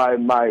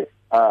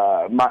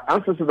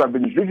ancestors have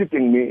been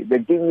visiting me, they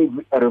give me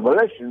a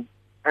revelation,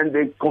 and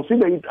they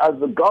consider it as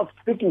the God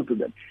speaking to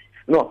them.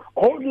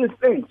 All these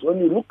things, when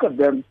you look at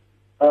them,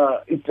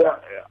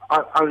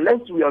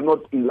 unless we are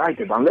not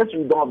enlightened, unless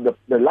we don't have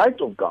the light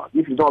of God,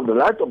 if you don't have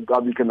the light of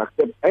God, you can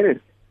accept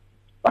anything.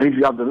 But if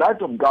you have the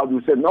light of God,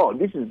 you say, no,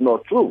 this is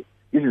not true.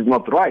 This is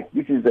not right.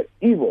 This is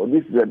evil.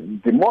 This is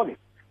demonic.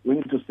 We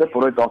need to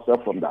separate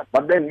ourselves from that.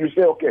 But then you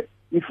say, okay,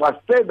 if I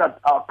say that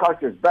our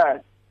culture is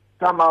bad,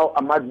 somehow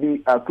I might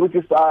be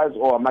criticized,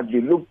 or I might be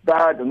looked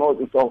bad, and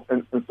so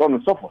on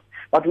and so forth.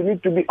 But we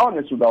need to be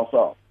honest with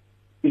ourselves.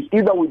 It's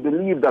either we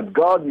believe that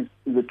God is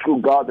a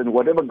true God, and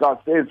whatever God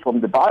says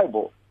from the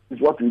Bible is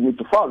what we need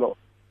to follow,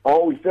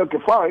 or we say, okay,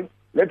 fine,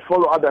 let's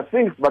follow other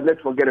things, but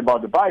let's forget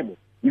about the Bible.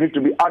 We need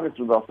to be honest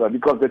with ourselves,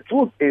 because the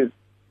truth is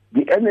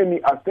the enemy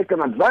has taken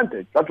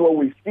advantage. That's why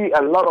we see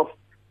a lot of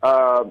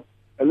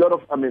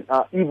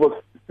evil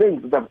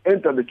things that have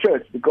entered the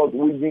church, because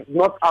we did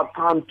not have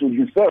time to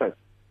discern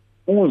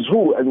who's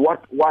who and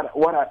what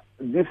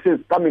this is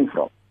coming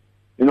from.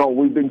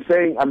 We've been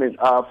saying,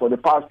 for the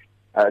past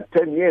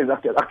 10 years,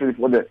 actually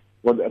for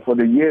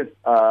the years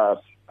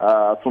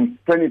from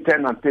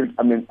 2010 until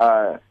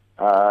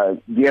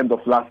the end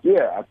of last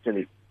year.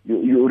 Actually,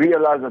 you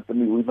realize that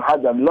we've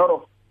had a lot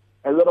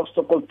of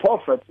so-called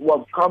prophets who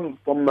have come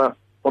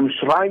from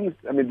shrines.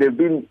 They've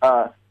been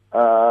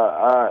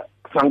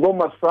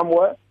Sangomas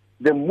somewhere.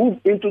 They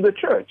moved into the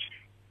church,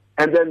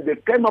 and then they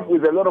came up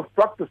with a lot of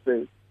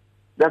practices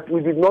that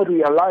we did not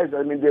realize.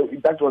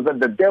 That was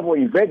the devil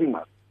invading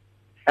us.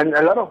 And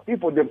a lot of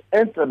people, they've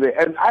entered there.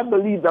 And I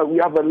believe that we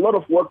have a lot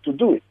of work to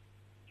do,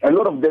 a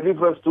lot of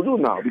deliverance to do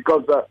now,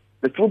 because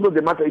the truth of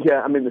the matter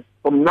here,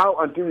 from now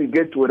until we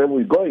get to wherever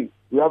we're going,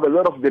 we have a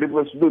lot of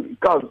deliverance to do.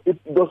 Because if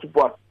those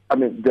people are,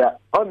 they're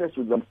honest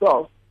with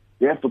themselves,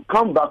 they have to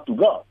come back to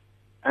God.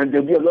 And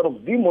there'll be a lot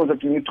of demons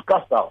that you need to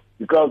cast out.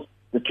 Because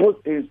the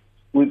truth is,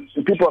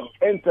 people have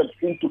entered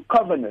into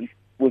covenant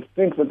with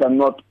things that are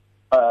not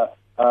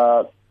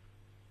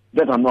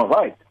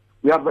right.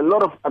 We have a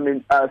lot of,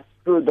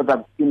 spirits that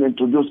have been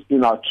introduced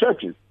in our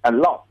churches, a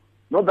lot.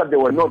 Not that they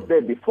were not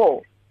there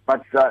before,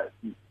 but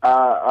in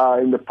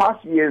the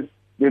past years,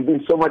 they've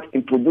been so much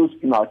introduced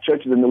in our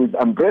churches, and we've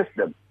embraced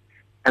them.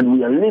 And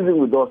we are living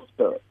with those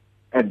spirits.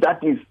 And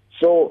that is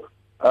so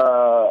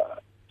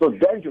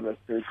dangerous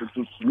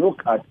to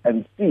look at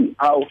and see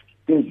how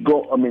things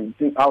go,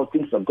 see how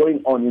things are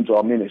going on into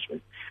our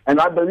ministry. And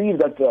I believe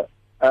that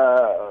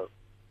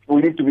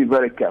we need to be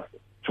very careful,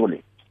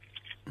 truly.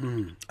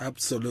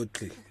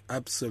 Absolutely.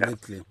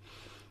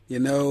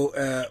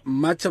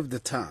 Much of the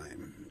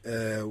time,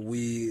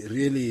 we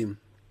really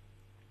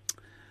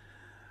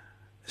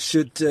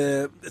should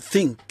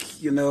think,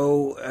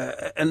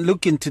 and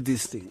look into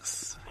these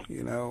things,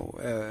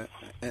 and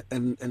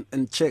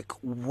check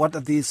what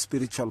are these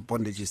spiritual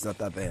bondages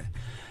that are there.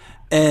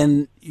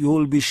 And you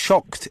will be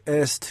shocked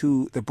as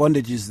to the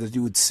bondages that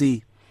you would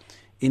see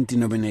in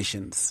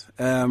denominations.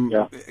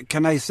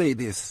 Can I say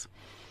this?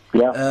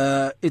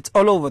 Yeah. It's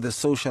all over the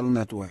social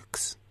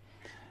networks.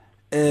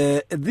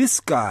 This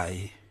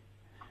guy,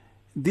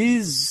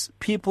 these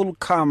people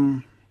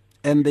come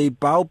and they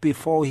bow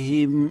before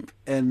him,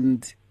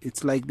 and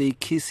it's like they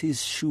kiss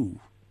his shoe.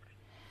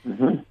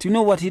 Mm-hmm. Do you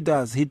know what he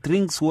does? He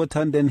drinks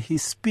water and then he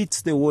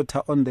spits the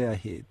water on their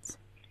heads.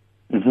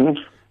 Mm-hmm.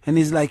 And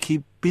it's like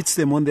he beats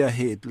them on their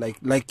head,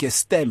 like a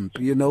stamp,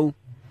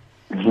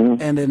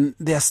 Mm-hmm. And then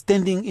they are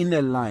standing in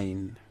a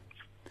line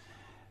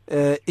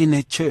in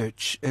a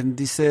church, and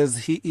he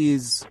says he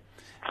is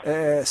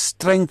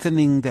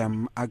strengthening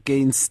them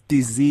against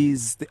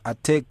disease, the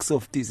attacks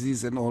of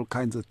disease and all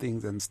kinds of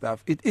things and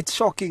stuff. It's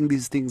shocking,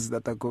 these things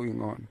that are going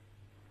on.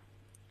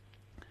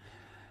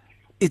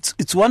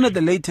 It's one of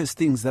the latest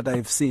things that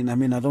I've seen. I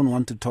mean, I don't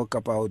want to talk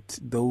about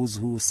those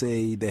who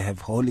say they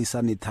have holy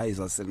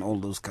sanitizers and all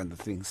those kind of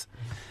things.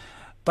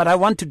 But I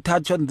want to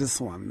touch on this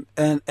one.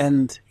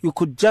 And you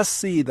could just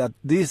see that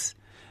these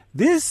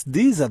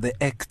are the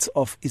acts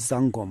of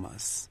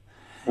Izangomas.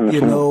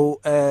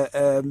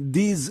 Mm-hmm.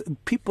 These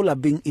people are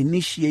being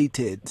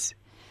initiated.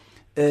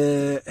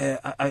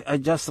 I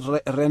just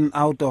ran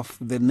out of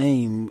the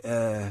name.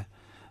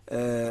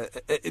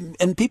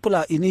 And people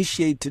are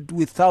initiated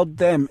without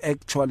them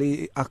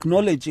actually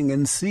acknowledging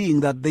and seeing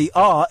that they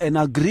are and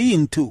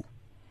agreeing to.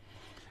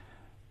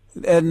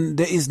 And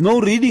there is no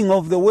reading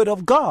of the Word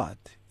of God.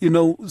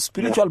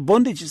 Spiritual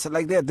bondages are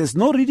like that. There's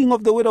no reading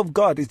of the Word of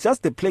God. It's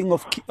just the playing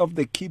of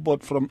the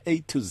keyboard from A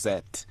to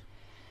Z.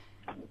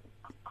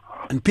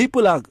 And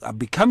people are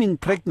becoming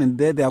pregnant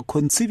there. They are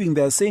conceiving.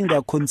 They are saying they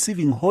are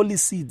conceiving holy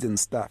seeds and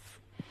stuff.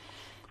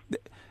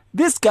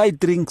 This guy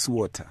drinks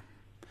water.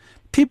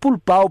 People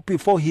bow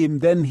before him.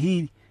 Then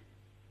he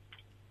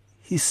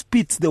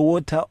spits the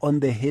water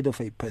on the head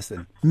of a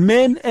person.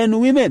 Men and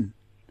women.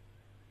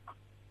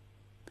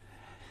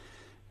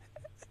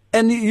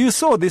 And you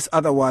saw this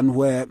other one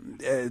where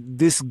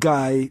this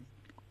guy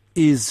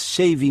is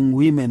shaving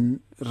women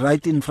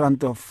right in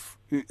front of,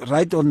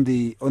 right on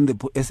the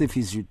as if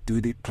he should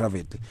do it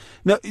privately.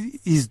 Now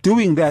he's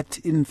doing that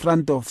in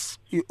front of,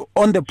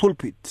 on the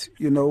pulpit,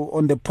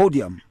 on the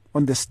podium,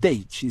 on the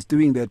stage. He's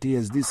doing that. He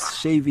has this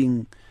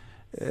shaving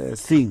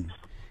thing.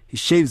 He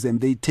shaves them.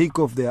 They take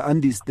off their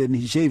undies, then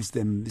he shaves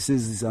them. He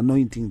says he's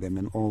anointing them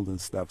and all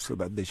that stuff so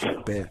that they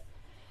should bear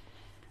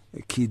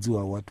kids who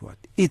are what.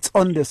 It's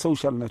on the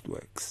social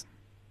networks.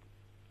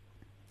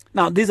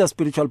 Now, these are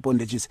spiritual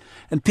bondages,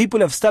 and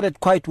people have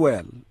started quite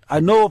well. I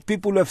know of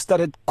people who have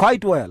started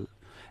quite well,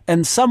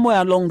 and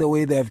somewhere along the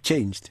way they have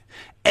changed,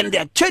 and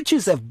their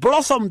churches have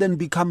blossomed and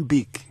become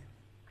big.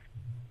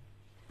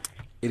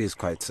 It is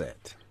quite sad.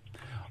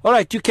 All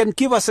right, you can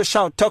give us a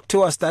shout. Talk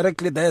to us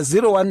directly there.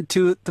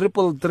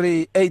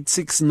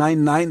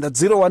 012-333-8699.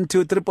 That's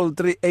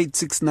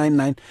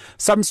 012-333-8699.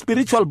 Some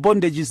spiritual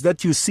bondages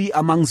that you see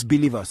amongst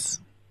believers.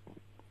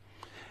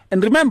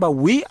 And remember,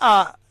 we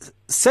are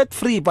set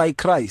free by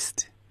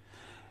Christ.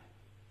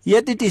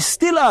 Yet it is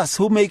still us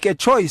who make a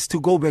choice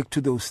to go back to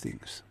those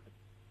things.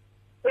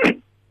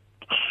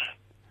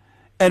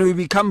 And we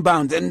become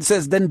bound. And it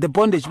says then the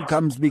bondage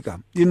becomes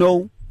bigger.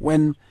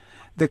 When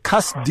the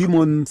cursed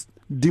demon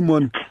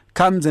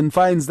comes and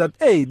finds that,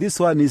 hey, this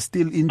one is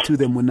still into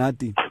the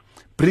monati,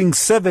 brings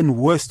 7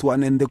 worst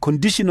one, and the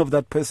condition of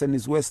that person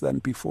is worse than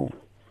before.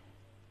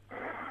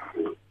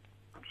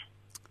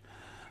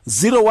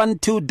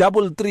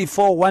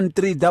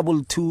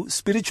 012-334-1322,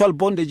 spiritual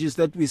bondages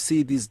that we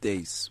see these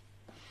days.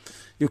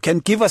 You can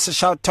give us a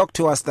shout, talk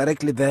to us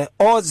directly there,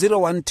 or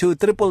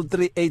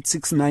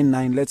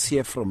 012-333-8699. Let's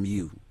hear from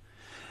you.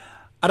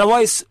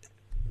 Otherwise,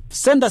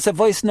 send us a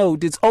voice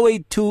note. It's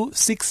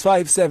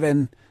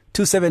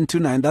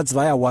 082-657-2729. That's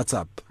via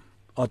WhatsApp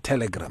or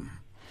Telegram.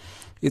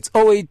 It's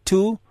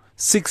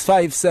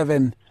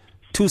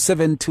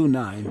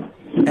 082-657-2729.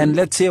 And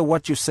let's hear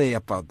what you say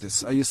about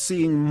this. Are you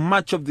seeing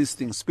much of these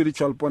things,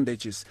 spiritual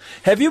bondages?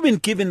 Have you been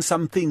given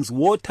some things,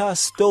 water,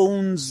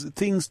 stones,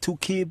 things to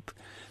keep,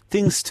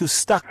 things to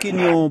stuck in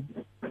your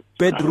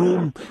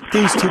bedroom,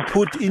 things to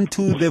put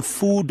into the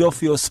food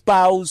of your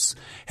spouse?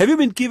 Have you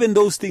been given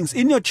those things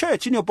in your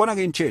church, in your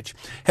born-again church?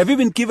 Have you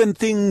been given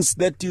things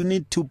that you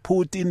need to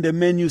put in the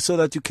menu so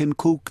that you can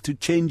cook, to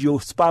change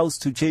your spouse,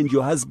 to change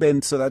your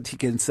husband so that he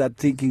can start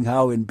thinking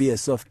how and be a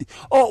softie?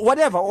 Or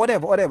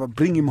whatever,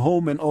 bring him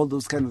home and all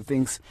those kind of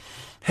things.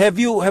 Have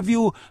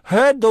you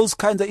heard those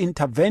kinds of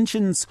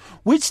interventions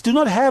which do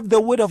not have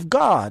the word of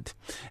God?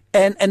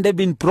 And they've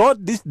been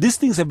brought, these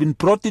things have been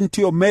brought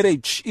into your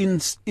marriage in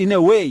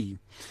a way,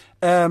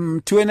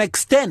 to an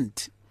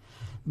extent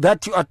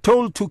that you are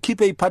told to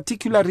keep a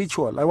particular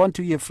ritual. I want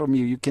to hear from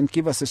you. You can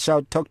give us a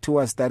shout, talk to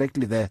us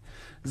directly there.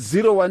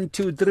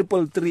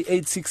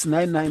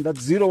 012-333-8699.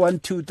 That's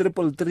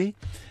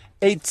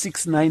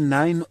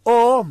 8699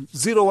 or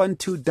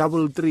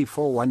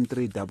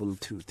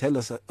 01233413222. Tell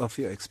us of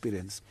your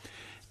experience.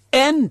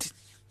 And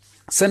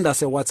send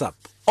us a WhatsApp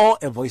or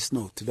a voice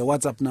note. The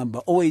WhatsApp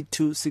number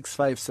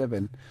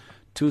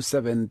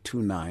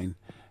 0826572729.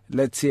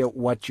 Let's hear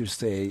what you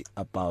say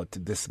about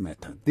this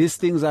matter. These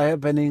things are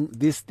happening.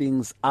 These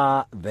things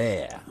are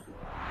there.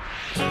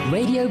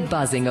 Radio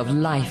buzzing of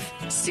life.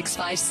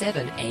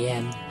 657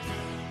 AM.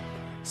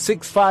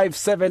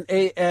 657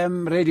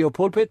 AM Radio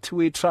Pulpit.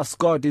 We trust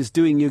God is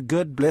doing you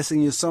good,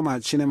 blessing you so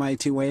much in a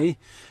mighty way.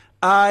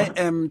 I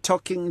am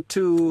talking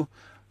to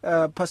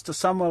Pastor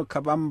Samuel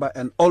Kabamba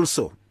and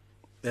also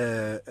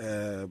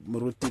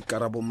Muruti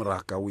Karabo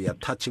Mraka. We are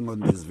touching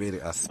on this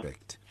very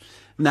aspect.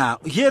 Now,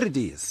 here it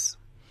is.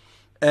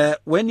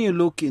 When you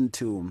look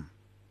into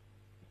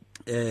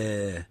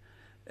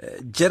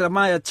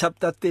Jeremiah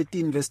chapter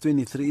 13, verse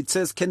 23, it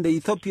says, "Can the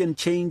Ethiopian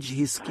change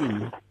his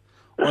skin,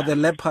 or the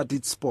leopard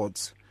its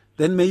spots?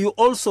 Then may you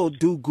also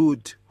do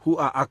good who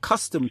are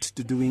accustomed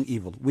to doing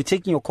evil." We're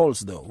taking your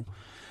calls though.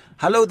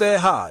 Hello there,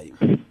 hi.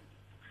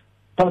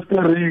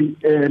 Pastor Ray,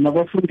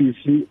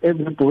 nabafundisi,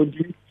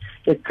 everybody,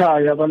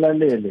 ekhaya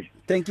balalele.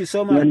 Thank you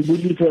so much. It's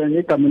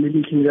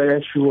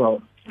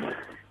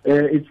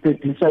the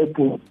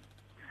disciple.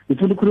 It's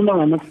the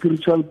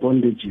spiritual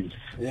bondages.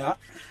 Yeah.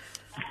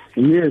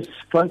 Yes,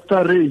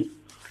 Pastor Ray.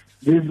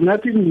 There's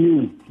nothing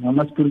new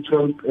on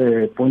spiritual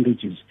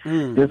bondages.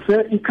 The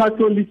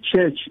Catholic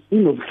Church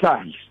in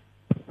Oxford,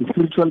 the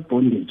spiritual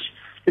bondage.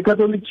 The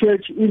Catholic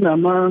Church in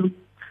Amman,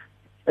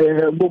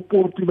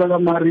 Bopoti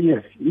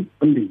Maria,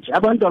 bondage.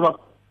 Abantu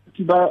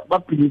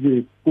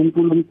bapilize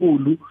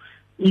uNkulunkulu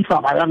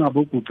ifabayanga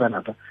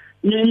bokuqanata.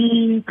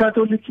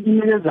 Catholic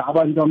inikeza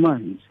abantu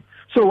amanzi.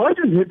 So what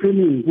is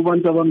happening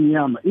kubantu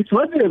abamnyama? It's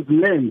what they have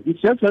learned. It's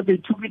just that they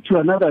took it to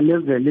another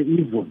level,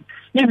 evil.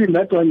 Even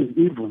that one is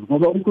evil.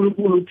 Ngoba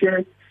uNkulunkulu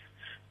uthe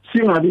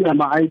singabi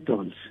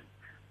nama-idols.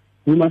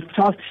 We must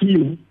trust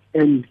him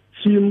and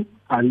him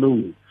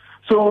alone.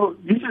 So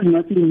this is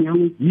nothing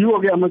new.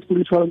 Yiwo-ke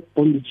ama-spiritual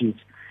bondages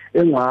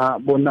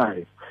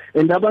engabonayo.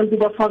 And abantu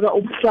bafaka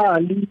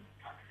ubuhlali.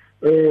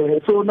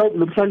 So lo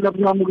buhlali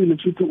labunqamukile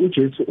ukuthi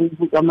uJesu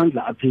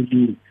amandla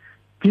aphelile.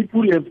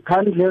 People have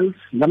candles,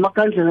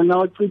 lamakandlela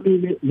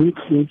nawacimile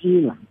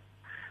yinkinga.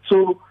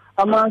 So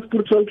our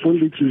spiritual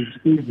bondages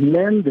is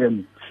learn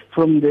them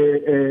from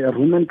the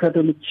Roman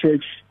Catholic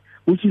Church,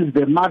 which is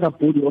the mother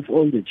body of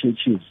all the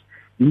churches.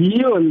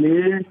 Yiyo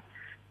le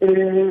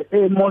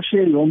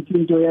Moshe yonke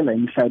into yala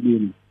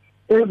emhlabeni.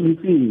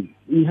 Everything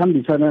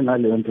ihambisana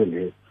naleyo nto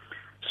leyo.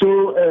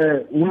 So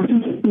we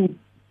need to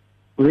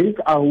break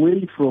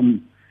away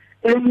from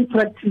any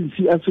practice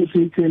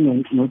associated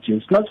no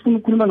Jesus. Nasifuna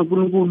ukukhuluma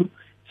noNkulunkulu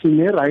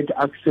sine-right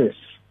access.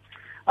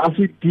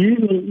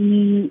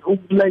 Asidingi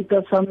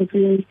ukulayita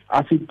something,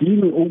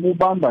 asidingi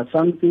ukubamba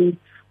something.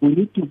 We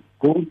need to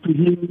go to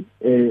him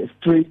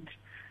straight.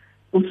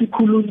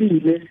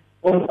 Usikhululile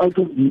all out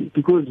of it,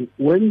 because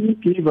when he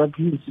gave up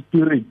his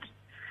spirit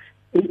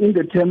in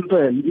the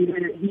temple, he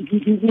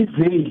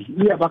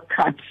was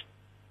cut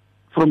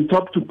from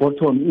top to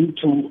bottom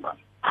into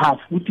half.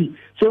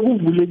 So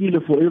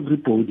for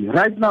everybody.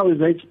 Right now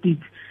as I speak,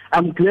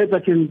 I'm glad I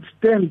can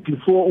stand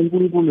before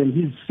Unkulunkulu and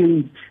his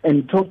saints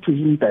and talk to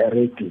him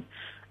directly.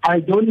 I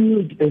don't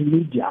need a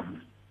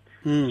medium.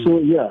 So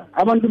yeah,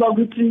 I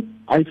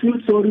feel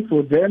sorry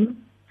for them.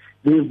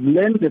 They've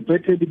learned the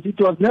better. It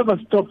was never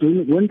stopped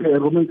when the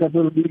Roman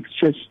Catholic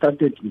Church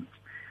started it.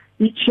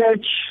 Each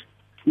church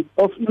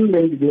of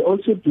England, they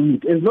also do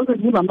it. As long as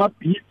you have a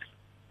beat,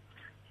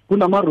 you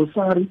have a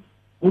rosary,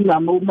 you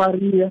have a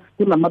Maria,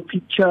 you have a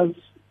pictures,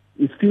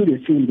 it's still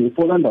the same. They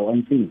fall under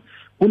one thing.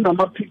 You have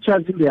a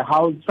pictures in their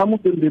house. Some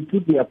of them, they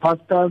put their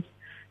pastors.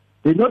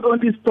 They not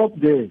only stop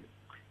there,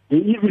 they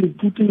even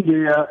put in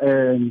their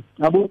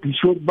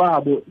Bishop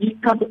Babo.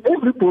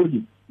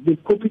 Everybody, they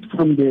copied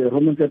from the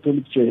Roman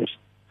Catholic Church.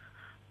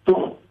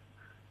 So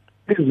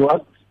this is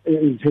what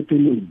is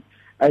happening.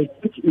 I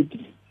think it,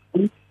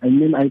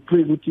 and then I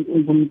pray that you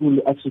will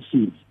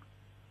associate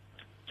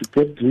to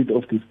get rid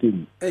of this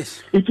thing.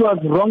 Yes. It was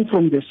wrong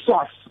from the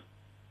source.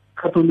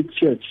 Catholic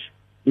Church,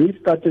 they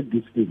started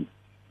this thing.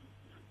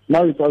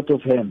 Now it's out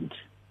of hand.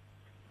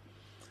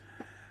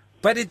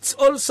 But it's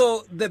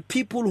also the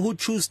people who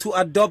choose to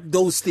adopt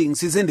those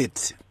things, isn't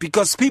it?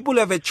 Because people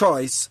have a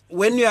choice.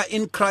 When you are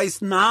in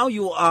Christ now,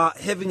 you are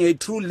having a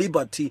true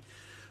liberty.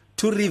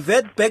 To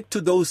revert back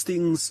to those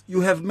things,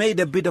 you have made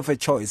a bit of a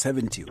choice,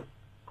 haven't you?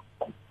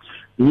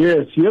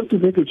 Yes, you have to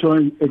make a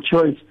choice.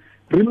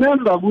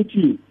 Remember,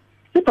 Guti,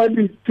 the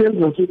Bible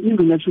tells us in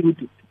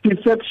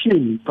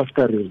perception,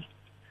 Pastor Ray.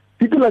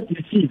 People are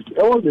deceived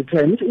all the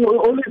time. It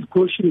always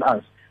caution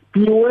us,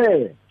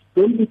 beware,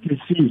 don't be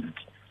deceived.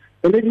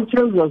 And then it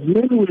tells us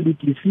men will be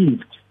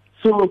deceived.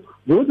 So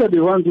those are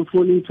the ones who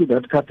fall into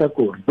that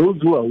category,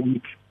 those who are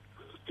weak.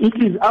 It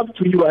is up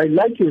to you. I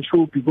like your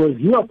show because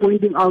you are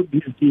pointing out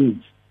these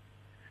things.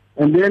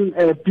 And then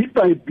bit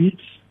by bit,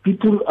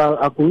 people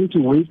are going to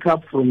wake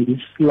up from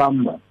this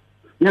slumber.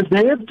 Yes,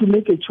 they have to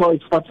make a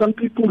choice, but some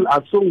people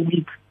are so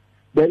weak,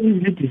 they're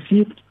easily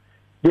deceived.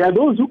 There are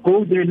those who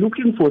go there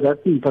looking for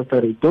that thing,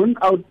 Pastor Ray. Don't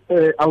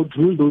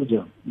outrule those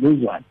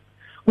ones.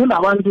 When I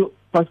want to,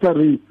 Pastor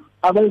Ray,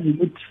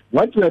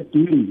 what you are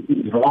doing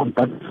is wrong,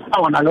 but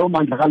I want to allow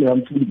my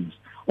feelings.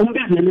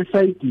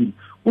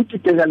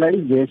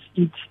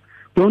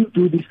 Don't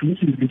do this.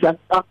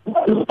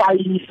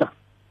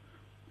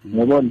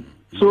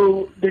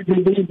 So they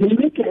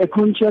make a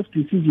conscious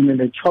decision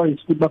and a choice.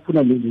 Those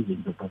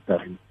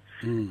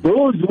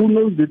who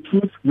know the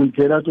truth will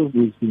get out of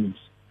those things.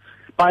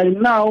 By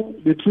now,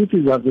 the truth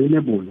is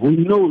available. We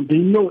know, they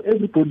know,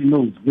 everybody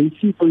knows. They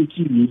see on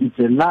TV, it's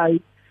a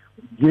lie,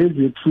 there's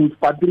the truth,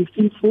 but they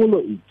still follow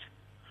it.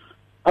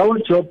 Our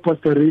job,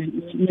 Pastor Ray,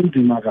 is in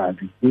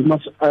we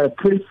must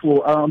pray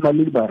for our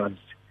laborers.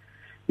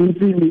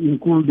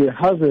 Include the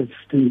harvest.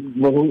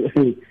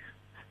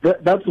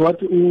 That's what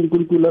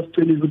Unkulunkulu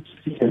tells us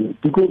to see,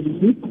 because we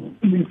need to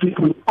bring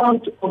people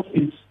out of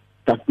its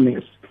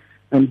darkness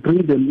and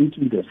bring them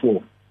into the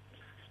fold.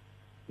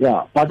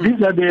 Yeah, but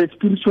these are the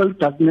spiritual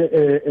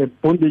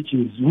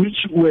bondages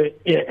which were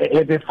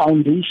the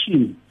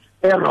foundation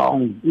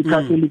around the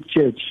Catholic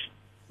Church.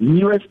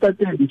 New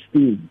started this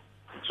thing.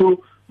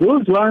 So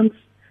those ones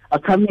are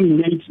coming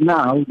late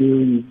now,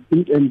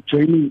 and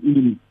joining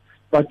in.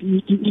 But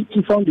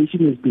the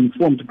foundation has been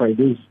formed by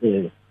those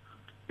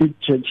big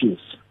churches.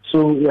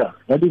 So yeah,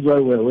 that is why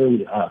we're where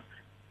we are.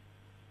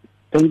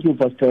 Thank you,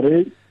 Pastor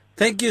Ray.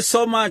 Thank you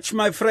so much,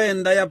 my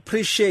friend. I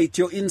appreciate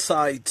your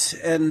insight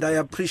and I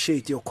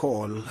appreciate your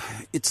call.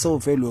 It's so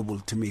valuable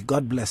to me.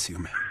 God bless you,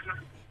 man.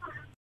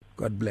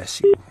 God bless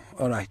you.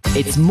 All right.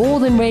 It's more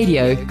than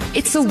radio.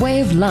 It's a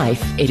way of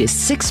life. It is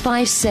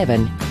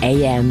 657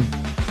 AM.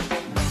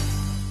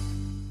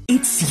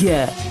 It's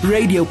here.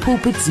 Radio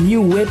Pulpit's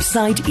new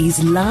website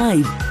is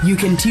live. You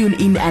can tune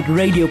in at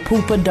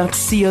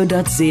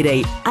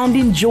radiopulpit.co.za and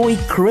enjoy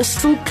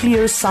crystal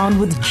clear sound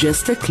with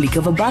just a click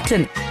of a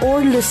button,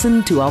 or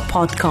listen to our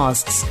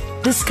podcasts.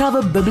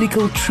 Discover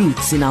biblical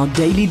truths in our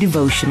daily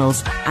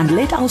devotionals and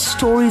let our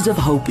stories of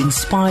hope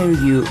inspire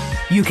you.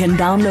 You can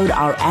download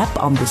our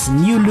app on this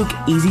new look,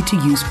 easy to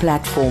use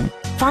platform.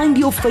 Find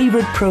your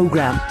favorite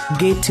program,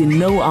 get to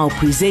know our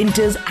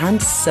presenters, and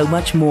so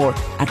much more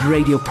at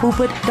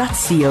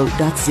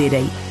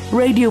radiopulpit.co.za.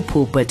 Radio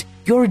Pulpit,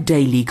 your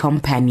daily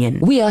companion.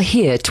 We are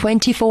here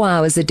 24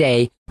 hours a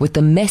day with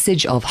the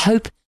message of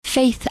hope,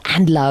 faith,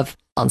 and love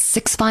on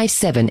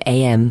 657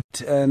 AM.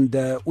 And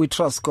we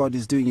trust God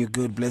is doing you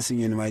good, blessing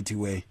you in a mighty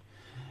way.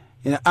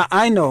 You know,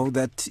 I know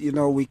that,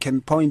 we can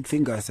point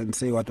fingers and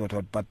say what,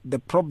 but the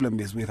problem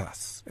is with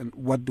us. And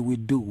what do we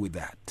do with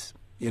that?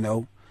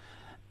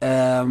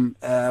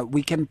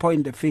 We can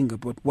point a finger,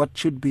 but what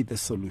should be the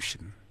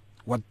solution?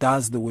 What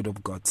does the Word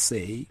of God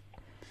say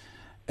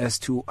as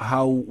to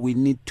how we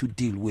need to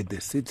deal with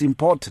this? It's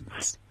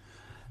important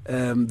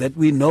that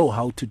we know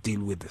how to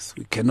deal with this.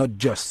 We cannot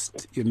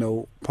just,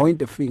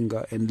 point a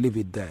finger and leave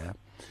it there.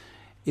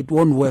 It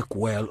won't work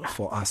well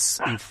for us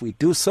if we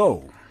do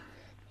so.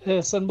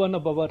 Sanibona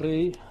Baba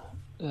Ray,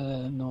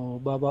 no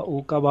Baba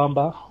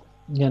uKabamba,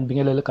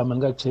 ngiyanibingelela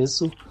egameni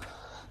kaJesu.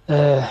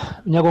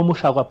 Unyaka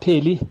omusha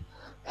kwapheli.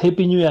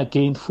 Happy New Year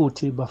again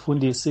futhi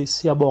bafundisi,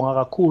 siyabonga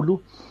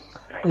kakhulu.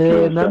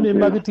 Nami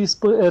makithi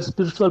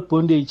spiritual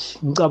bondage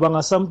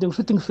ngicabanga something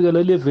futhi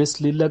ngifikela le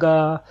verse leli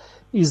ka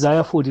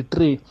Isaiah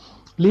 43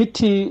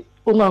 lithi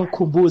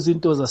ungangikhumbuzi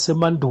into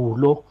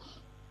zasemandulo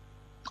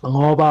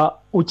ngoba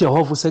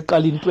uJehova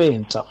useqala into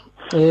entsha.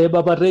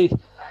 Baba Ray,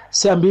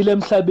 sihambile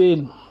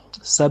emhlabeni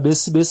sabe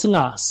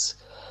singazi.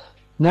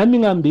 Nami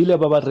ngihambile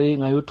Baba Ray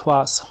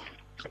ngayothwasa.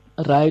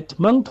 Right,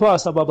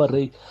 mangithwasa Baba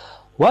Ray,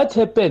 what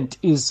happened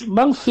is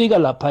mangifika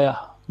lapha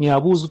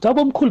ngiyabuza ukuthi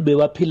abomkhulu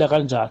bebaphila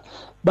kanjani.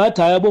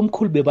 Bathi hayi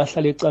abomkhulu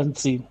bebahlala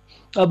ecansini,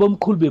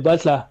 abomkhulu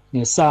bebadla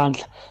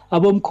ngesandla,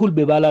 abomkhulu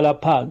bebalala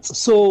phansi.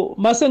 So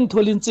mase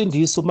ngithola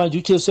insindiso manje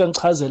uJesu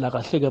uyangichazela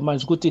kahle ke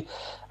manje ukuthi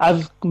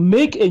I've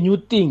make a new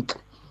thing.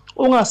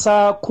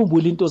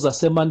 Ungasakhumbula into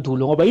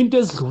zasemandulo ngoba into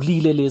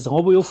ezidlulile lezi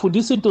ngoba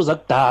uyofundisa into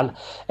zakudala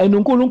and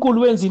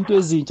uNkulunkulu wenza into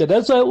ezintsha.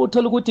 That's why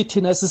uthola ukuthi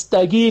thina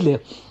sistakile,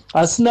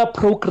 asina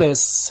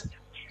progress.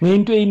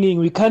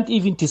 We can't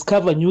even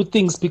discover new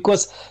things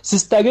because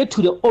sistake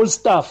to the old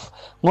stuff.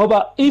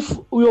 Ngoba if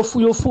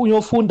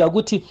uyofunda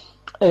ukuthi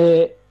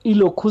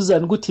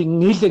ilokhuzana ukuthi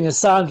ngidle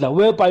ngesandla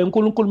whereby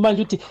uNkulunkulu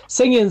manje uthi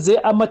sengenze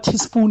ama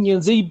teaspoon,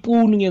 ngenze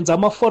ipunu, ngenze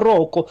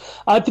amaforoko,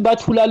 athi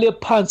bathulale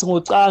phansi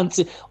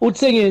ngocansi, uthi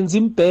sengenze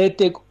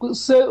imbhede,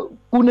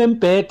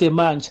 kunembhede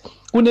manje.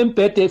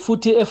 Kunembhede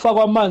futhi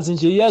efakwa amanzi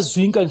nje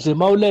iyazwinka nje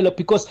mawulela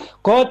because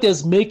God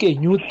has make a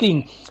new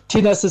thing.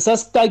 Thina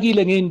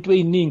sisastakile ngento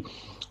eziningi.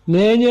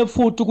 Nenye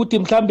futhi ukuthi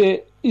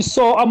mhlambe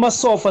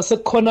amasofa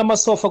sekukhona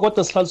amasofa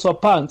kodwa sihlaliswa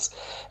phansi.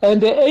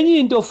 And enye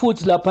into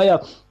futhi lapha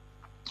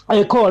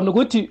ayikhona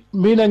ukuthi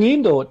mina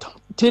ngiyindoda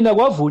thina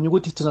kwavunywa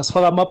ukuthi thina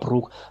sifaka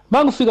amabruku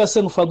mangifika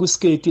sengifaka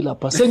isketi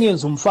lapha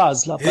sengiyenza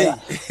umfazi lapha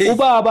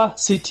ubaba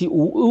sithi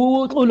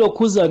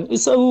ulokhuzana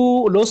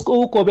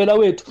ugobela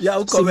wethu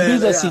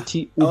sibiza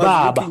sithi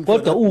ubaba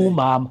kodwa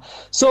uumama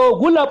so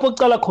kulapho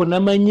ucala khona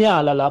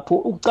amanyala lapho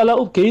ucala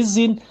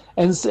ugazing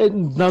and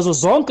nazo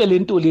zonke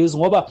lento lezi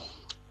ngoba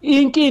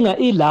inkinga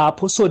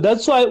ilapho so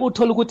that's why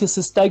uthola ukuthi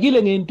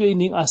sistakile ngento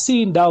eningi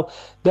asindawo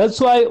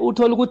that's why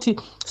uthola ukuthi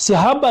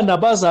sihamba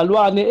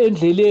nabazalwane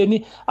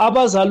endleleni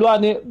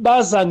abazalwane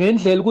baza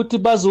ngendlela ukuthi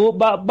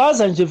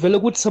baza nje vele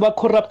ukuthi seba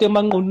corrupt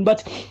emanqonini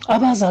bathi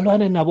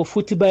abazalwane nabo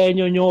futhi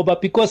bayanyonyoba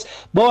because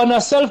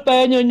bona self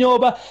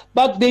bayanyonyoba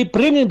but they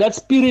bringing that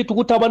spirit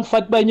ukuthi abantu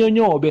futhi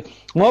bayanyonyobe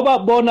ngoba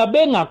bona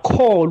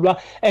bengakholwa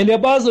and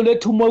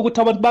bazoletha umoya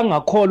ukuthi abantu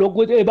bangakholwa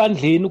ukuthi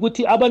ebandleni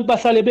ukuthi abantu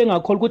bahlale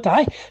bengakholwa ukuthi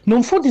hayi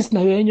nomfundisi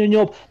nayo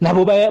yanyonyoba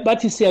nabo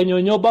bathi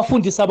siyanyonyoba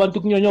bafundisa abantu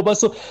ukunyonyoba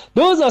so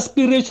those are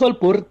spiritual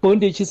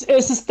bondages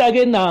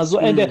esistake nazo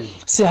and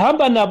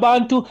sihamba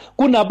nabantu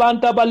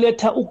kunabantu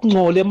abaletha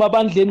ukungcola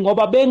emabandleni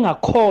ngoba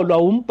bengakholwa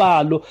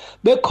umbhalo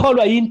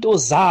bekholwa into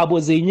zabo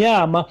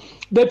zenyama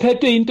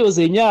bephethwe into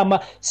zenyama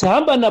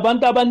sihamba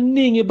nabantu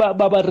abaningi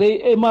baba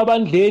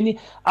emabandleni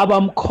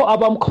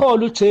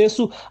abamkholwa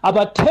uJesu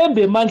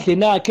abathembe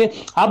emandleni akhe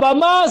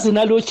abamazi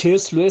nalo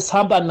Jesu lo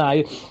esihamba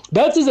naye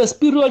that is a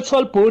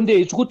spiritual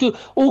bondage ukuthi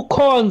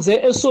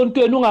ukhonze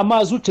esontweni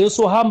ungamazi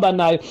uJesu ohamba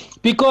naye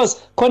because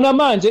khona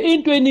manje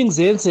into eningi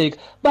zenzeka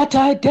but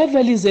I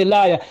devil is a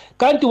liar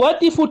kanti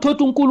what if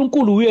uthothi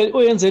uNkulunkulu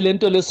uyenze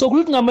lento le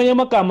sokuthi ngamanye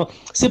amagama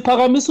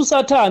siphakamisa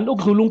uSathane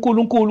ukudlula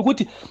uNkulunkulu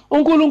ukuthi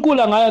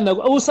uNkulunkulu angaya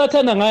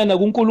uSathane angaya na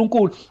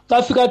kuNkulunkulu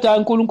afika athi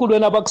uNkulunkulu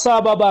wena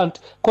abakusaba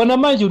abantu khona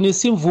manje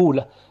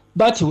unesimvula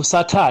bathi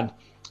uSathane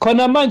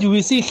khona manje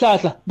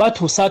uyisihlahla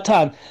bathi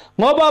uSathane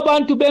ngoba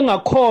abantu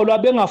bengakholwa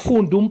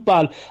bengafunda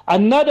umbhalo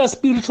another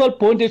spiritual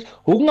bondage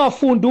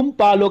ukungafunda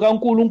umbhalo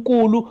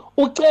kaNkulunkulu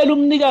ucela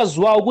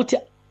umnikazi wawo ukuthi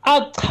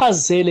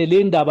achazele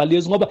le ndaba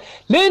lezi ngoba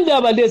le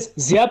ndaba lezi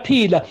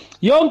ziyaphila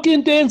yonke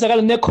into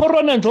eyenzakala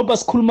necorona njengoba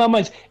sikhuluma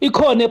manje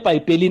ikhona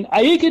eBhayibhelini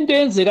ayikho into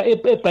eyenzeka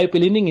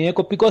eBhayibhelini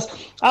ingekho because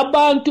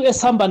abantu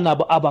esihamba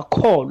nabo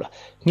abakholwa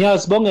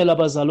ngiyazibongela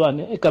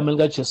abazalwane egameni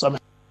likaJesu amen.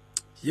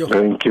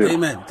 Thank you.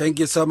 Amen. Thank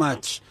you so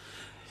much.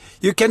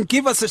 You can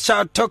give us a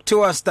shout, talk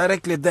to us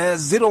directly there,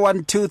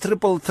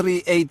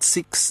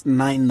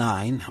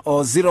 012-333-8699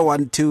 or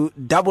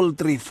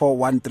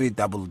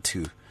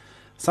 012-334-1322.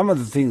 Some of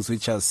the things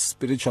which are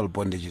spiritual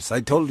bondages.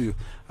 I told you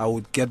I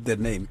would get the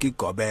name,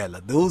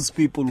 Kikobela. Those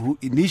people who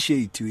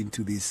initiate you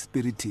into these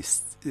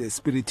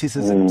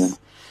spiriticisms.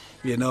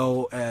 You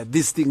know,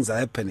 these things are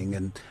happening.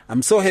 And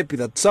I'm so happy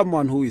that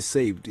someone who is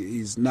saved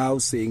is now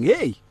saying,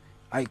 hey,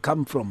 I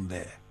come from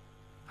there.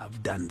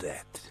 I've done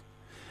that.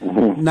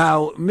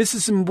 Now,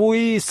 Mrs.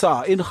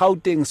 Mbuisa in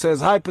Gauteng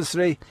says, hi, Pastor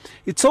Ray.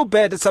 It's so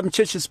bad at some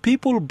churches.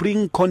 People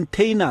bring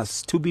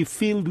containers to be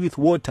filled with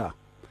water.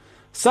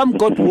 Some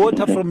got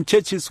water from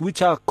churches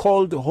which are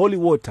called holy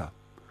water.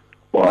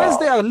 Wow. Where's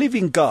their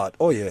living God?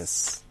 Oh,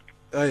 yes.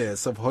 Oh,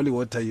 yes, of holy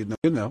water, you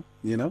know.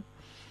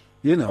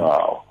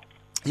 Wow.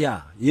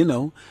 Yeah, you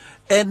know.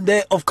 And,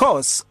 of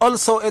course,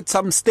 also at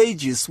some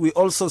stages, we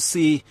also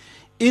see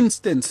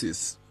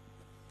instances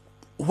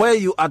where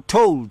you are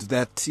told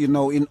that, you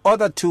know, in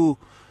order to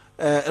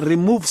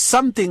remove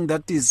something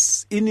that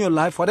is in your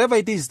life, whatever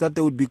it is that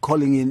they would be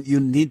calling in, you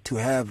need to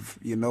have,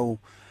 you know,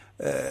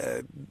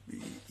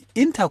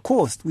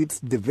 intercourse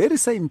with the very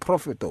same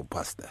prophet or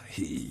pastor.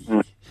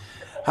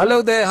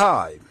 Hello there,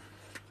 hi.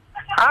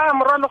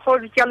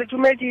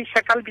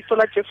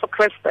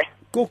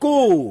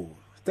 Kuku,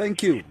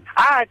 thank you.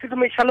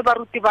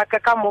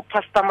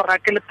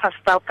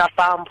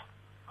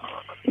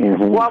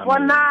 Wa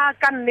bona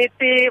ka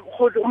nnete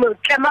go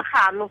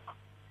tlemagano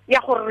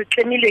ya gore re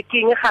tlemile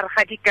keng gare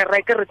ga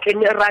dikereke re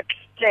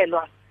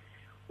tlelwa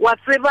wa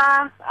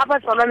tseba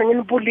abazalwane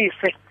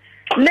nginibulise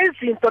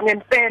lezinto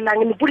ngempela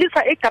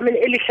nginibulisa egameni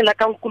elihlela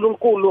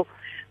kaNkulunkulu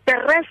the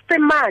rest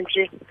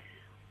manje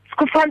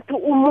kufanele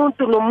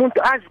umuntu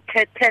nomuntu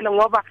azikhethele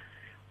ngoba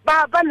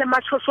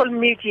banema social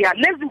media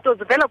lezinto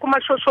zivela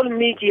kuma social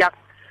media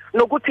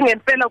nokuthi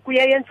ngempela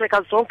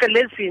kuyayenzeka zonke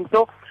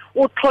lezinto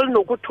uthole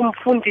nokuthi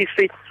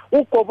umfundisi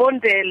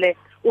ugobondele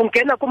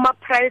ungena kuma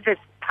private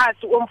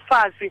parts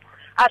omfazi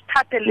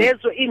athathe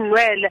lezo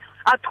inwele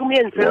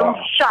athumenze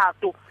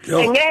umshado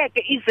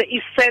engeke ize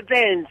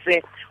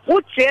isebenze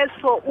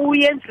uJesu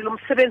uyenzile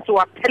umsebenzi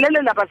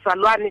waphelelela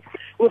abazalwane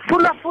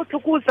ufuna futhi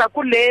ukuza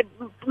kule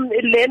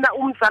lena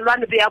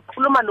umzalwane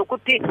beyakhuluma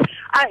nokuthi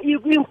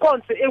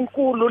inkonzo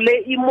enkulu le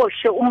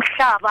imoshe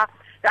umhlaba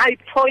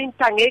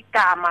ayipointa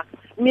ngegama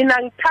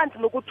mina ngithanda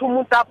nokuthi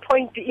umuntu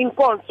apoint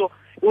inkonzo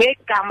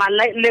ngegama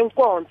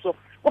lenkonzo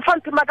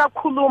kufanele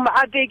makakhuluma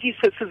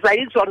abekise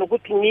sizayizwa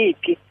nokuthi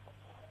ngiphi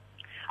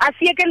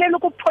asiyekelele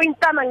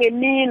ukupointana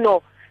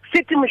ngemino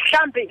sithi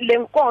mhlambe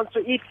lenkonzo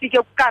ifike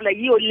ukukala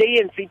yiyo le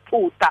yenza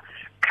iphutha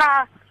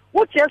cha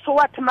uJesu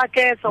wathi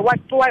makeza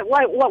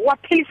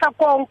waphilisa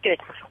konke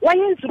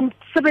wayenza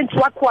umsebenzi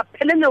wakhe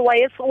waphelele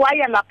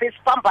waya lapha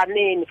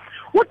esiphambaneni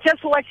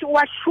uJesu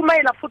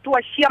washumayela futhi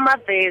washiya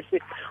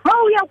amavesi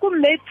mawuya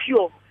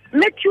kuMatthew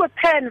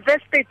 10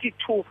 verse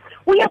 32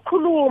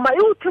 uyakhuluma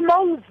uthi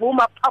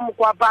mawuvuma phambi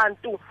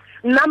kwabantu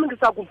nami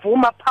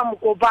ngizakuvuma phambi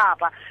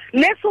kobaba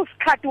leso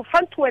sikhathi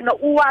ufanele wena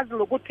uwazi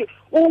ukuthi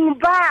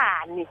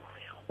ungubani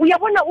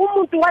uyabona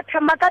umuntu wathi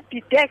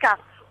makadideka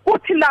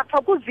uthi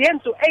lapha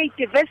kuziyenzo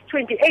 8 verse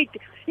 28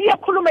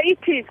 iyakhuluma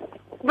ithi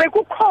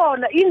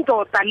bekukhona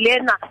indoda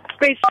lena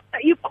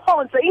beyisona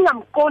ikhonza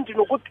ingamqondi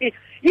nokuthi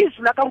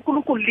izwi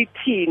lakaNkulunkulu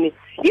lithini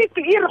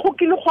ithi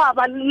irihukile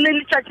khwaba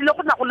lelitshatshi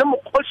lokuna go le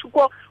mokhoshi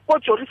ko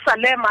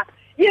Jerusalem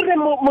ire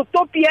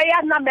mutopia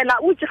ya namela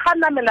uthi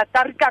khanamela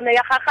tarikana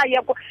ya gaga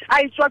yako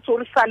a itswa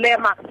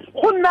Jerusalem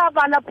go nna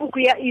bala buku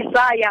ya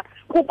Isaiah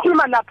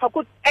kukhuluma lapha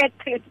ku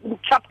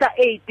chapter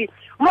 8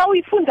 ma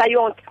uyifunda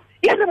yonke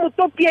ire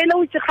mutopia ile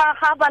uthi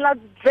gaga bala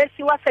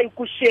verse wa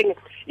sayikusheng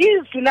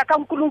izwi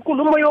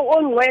lakaNkulunkulu moyo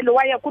ongcwele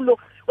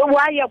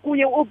waya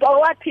kuye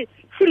wathi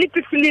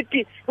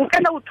Filipi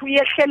ngicela uthi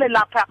uyehlele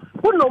lapha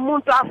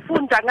kunomuntu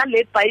afunda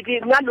ngale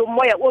Bible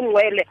ngalomoya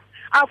ongcwele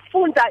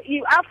afunda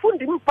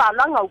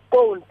imibhalo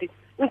angawuqondi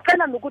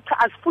ngicela nokuthi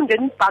asifunde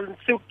imibhalo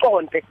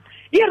siqonde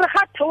ire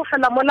hathoga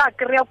la mola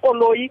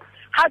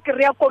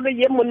kreya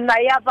koloi ye monna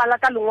ya bala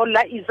ka lengo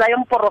la Isaiah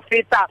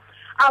mprofeta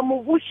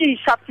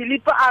amubushisha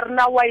Filipi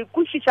arna wa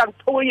ikushisha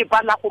ntho e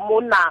bala go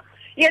mona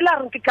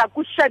yela re ka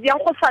kusha bjang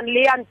go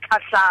sanle ya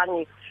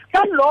ntlhahlang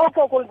ka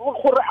lokho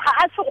gore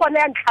a se gone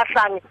ya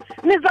ntlhahlang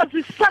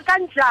nizazisa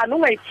kanjani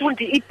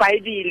ungayifundi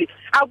iBhayibheli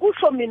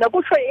akusho mina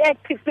kusho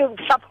Acts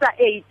chapter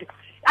 8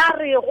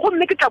 are go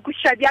mme ke tla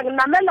kusha bjang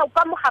namela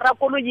ka mogara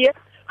kolo ye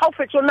ga o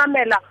fetso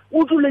namela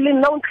o dulele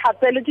nna o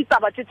ntlhatsele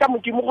ditaba tsa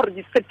modimo gore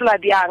di setla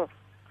bjang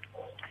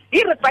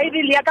ire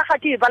Bhayibheli ya ka ga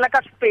ke bala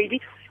ka Sepedi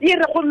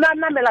ire go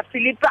namela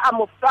Filipi a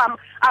mo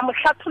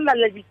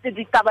hlatlholela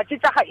ditaba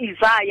tsa ga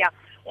Isaiah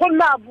go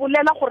nna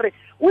bolela gore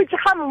o itse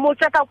ga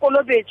mmotsa ka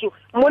kolobetso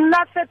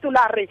monna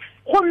fetolare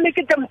go mme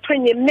ke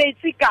temthwenye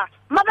metsi ka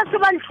maka se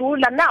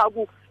bandlula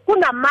naku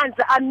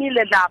kunamanzi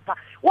amile lapha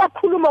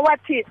wakhuluma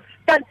wathi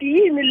kanti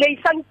yini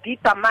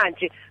leyisangidida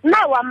manje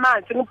nawa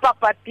amanzi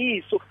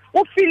ngibhabhadiso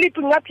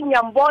uFilipi ngathi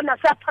ngiyambona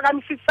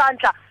sayaphakamisa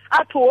isandla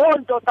athi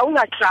ndoda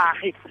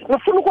ungajahi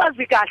ngifuna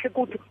ukwazi kahle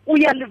ukuthi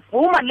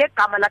uyalivuma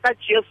legama laka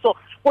Jesu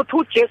ukuthi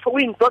uJesu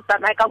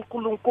uyindodana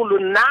kaNkulunkulu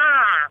na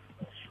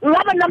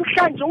ngoba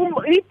namhlanje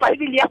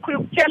iBhayibheli yakho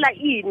yokutshela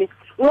ini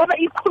ngoba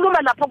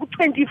ikhuluma lapha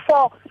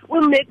ku24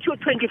 uMatthew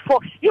 24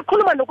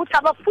 ikhuluma nokuthi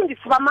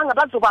abafundisi bamanga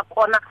bazoba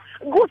khona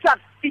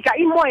kuzafika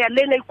imoya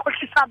lena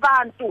ikhohlisa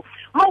abantu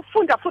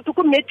mawufunda futhi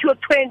kuMatthew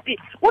 20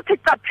 uthi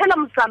qaphela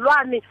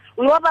mzalwane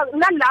ngoba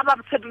nalaba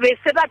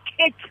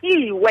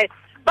sebakhethiwe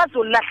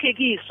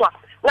bazolahlekiswa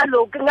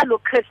ngalo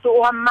Kristu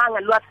owamanga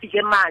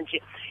lwafike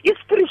manje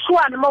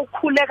ispiritual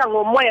mawukhuleka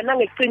ngomoya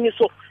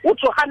nangeqiniso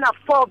uJohana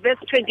 4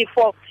 verse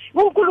 24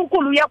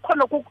 uNkulunkulu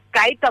uyakhona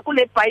ukuguide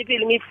kule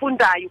Bhayibheli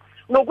ngifundayo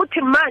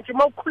nokuthi manje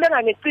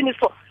mawukhuleka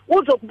ngeqiniso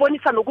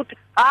uzokubonisa nokuthi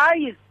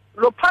hayi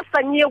lo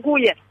pastor ngiye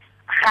kuye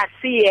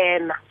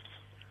gasiyena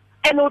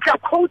utla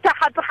quote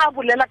gape ga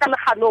bolela ka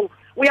leganong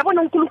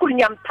uyabona uNkulunkulu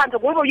nyamthanda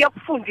ngoba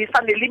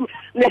uyakufundisa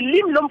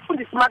nelimi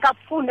lomfundisi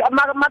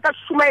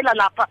makashumayela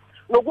lapha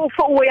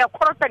nokufa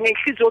uyakhorota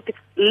ngenhliziyo ukuthi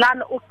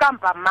lana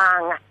uqamba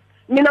manga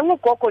mina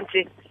ngugogo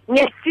nje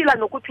ngiyasila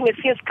nokuthi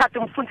ngesinye isikhathi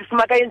umfundisi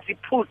makayenza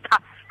iphutha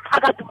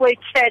phakathi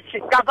kwe-church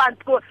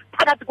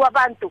phakathi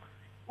kwabantu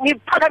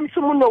ngiphakamisa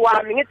umuno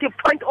wami ngithi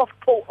point of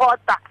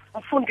order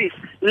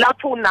mfundisi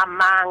lapho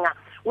unamanga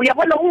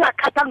uyabona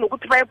ungakhathali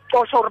nokuthi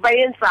bayakucosha or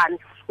bayenzani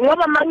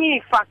ngoba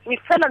mangifa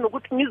ngifela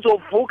nokuthi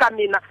ngizovuka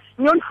mina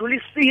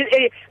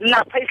ngiyondlulisa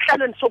lapha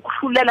ihlalweni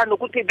sokuhlulela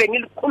nokuthi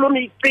bengilikhuluma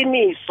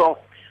iqiniso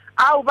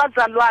awu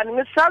bazalwane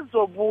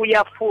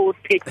ngisazobuya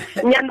futhi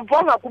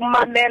ngiyanibonga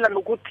kumamela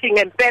nokuthi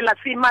ngempela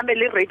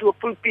siyimamela iRadio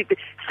Pulpit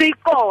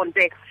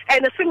siqonde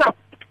singa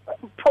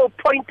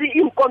point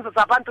inkonzo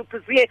zabantu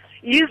kuziye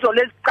yizo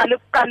leziqale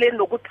ekuqaleni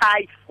nokuthi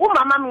hayi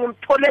umama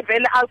ngimthole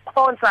vele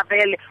alkhonza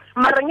vele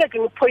mara ngeke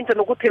ngipoint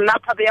nokuthi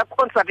lapha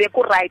beyakhonza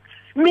beku right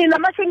mina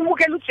mase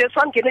ngimukela uJesu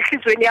angena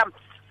ehlizweni yami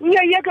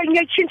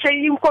ngiyechintsha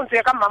inkonzo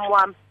yakamama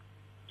wami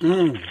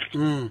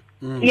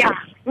ya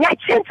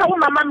ngiyachintsha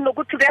umama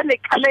nokuthi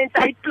vele talent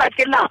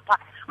ayiplake lapha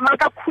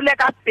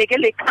makakhuleka abheke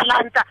le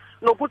talent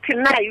nokuthi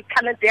nayo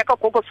italent yakho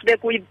gogo sibe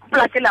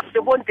kuyiplake lapha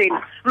ebondeni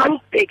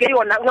mangibheke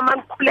yona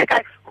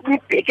ngikhuleka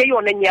ngibheke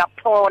yona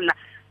ngiyaphola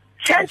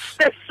change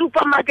the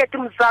supermarket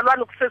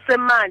mzalwane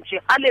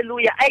kusesemanje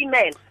hallelujah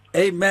amen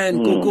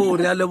amen kuku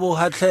re a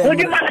leboga tlhe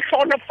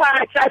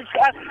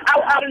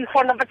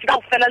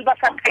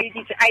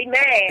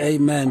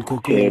amen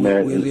kuku we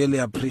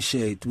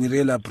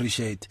really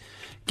appreciate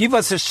give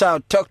us a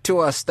shout talk to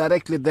us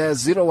directly there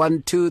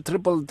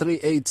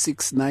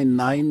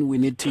 012-333-8699 we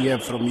need to hear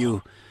from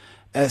you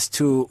as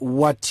to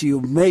what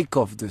you make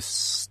of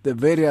this the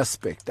very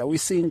aspect are we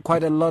seeing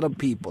quite a lot of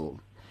people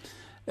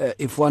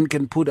if one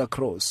can put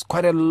across,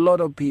 quite a lot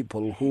of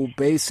people who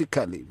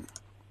basically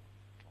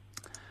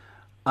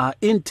are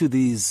into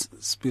these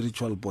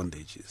spiritual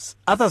bondages.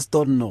 Others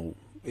don't know,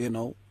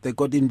 they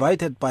got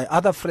invited by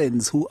other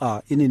friends who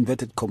are, in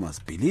inverted commas,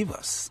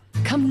 believers.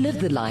 Come live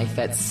the life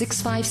at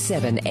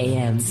 657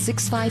 AM.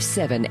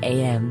 657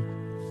 AM.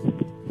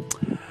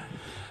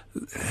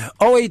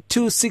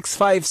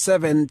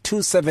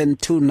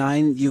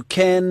 0826572729. You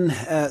can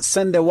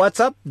send a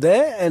WhatsApp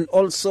there and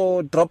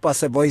also drop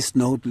us a voice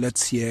note.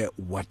 Let's hear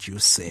what you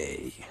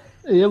say.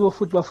 Yebo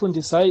futhi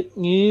bafundisi, hayi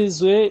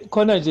ngizwe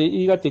khona nje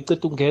ikade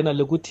iceda ungena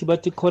lokuthi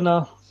bathi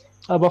khona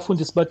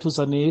abafundisi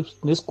bathuza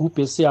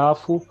nesigubhu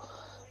esihafu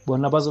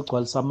bona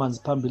bazogcwalisa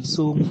amanzi phambili.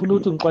 So ngifuna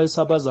ukuthi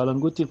ngixwayise abazalwane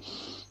ukuthi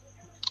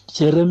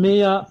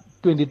Jeremiah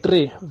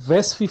 23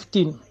 verse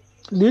 15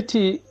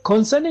 lithi,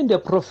 concerning the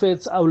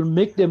prophets I will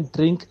make them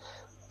drink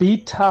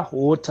bitter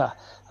water.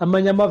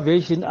 Amanye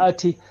ama-version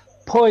athi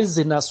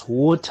poisonous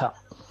water.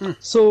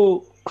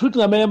 So kuthi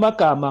ngamanye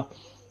amagama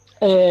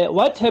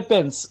what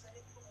happens,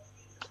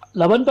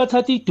 labantu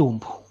bathatha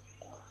idumbu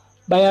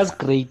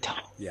bayazigrate,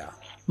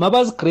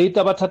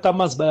 mabazigrate bathatha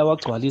amanzi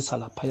bayawagcwalisa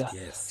laphaya.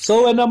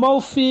 So wena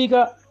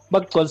mawufika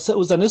bakugcwalise,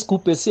 uza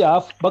nesigubhu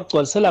esihafu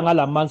bakugcwalisela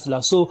ngalamanzi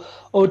la, so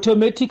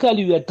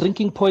automatically you are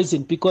drinking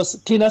poison, because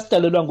thina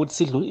sidalelwa ngokuthi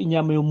sidle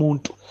inyama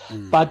yomuntu,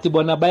 but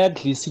bona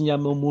bayadlisa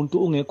inyama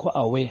yomuntu ungekho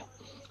aware.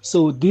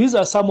 So these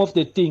are some of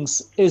the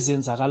things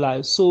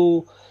ezenzakalayo.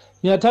 So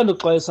ngiyathanda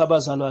ukuxwayisa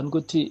abazalwane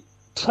ukuthi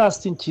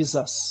trust in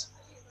Jesus.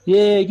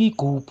 Yeke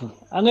igubhu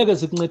angeke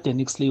zikuncede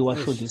nixle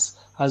iwahlolisi,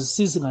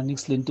 azisizi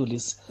nganixle lento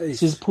lezi,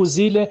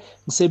 siziphuzile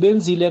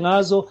ngisebenzile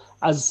ngazo,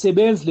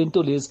 azisebenzi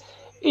lento lezi.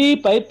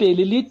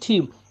 IBhayibheli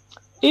lithi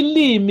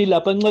ilimi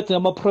lapha ncwadi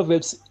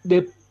ngama-Proverbs,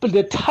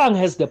 the tongue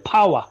has the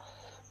power.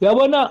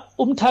 Uyabona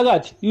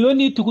umthakathi, you don't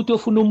need ukuthi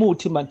ufuna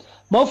umuthi man.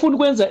 Mawufuna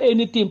ukwenza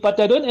anything, but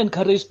I don't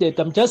encourage that.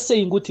 I'm just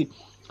saying ukuthi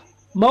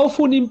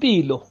mawufuna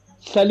impilo,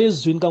 hlala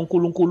ezwini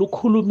kaNkulunkulu,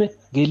 ukhulume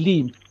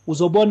ngelimi,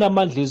 uzobona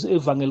amandla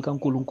evangeli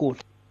kaNkulunkulu.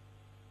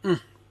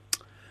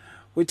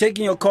 We're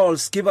taking your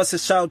calls. Give us a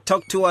shout.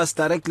 Talk to us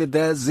directly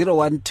there.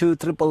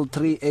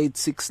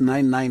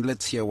 012-333-8699.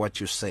 Let's hear what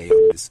you say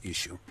on this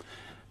issue.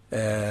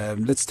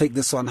 Let's take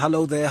this one.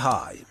 Hello there.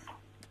 Hi.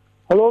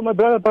 Hello, my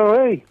brother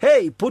Ray.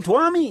 Hey,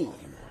 Putwami.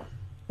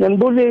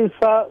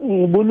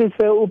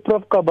 Ngibulise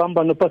uProf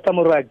Kabamba no Pastor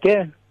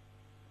Morake.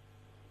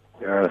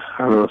 Yes,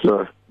 hello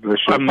sir.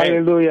 Bless you.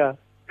 Hallelujah.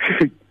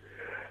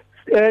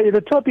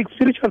 The topic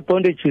spiritual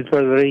bondages,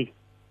 Brother Ray.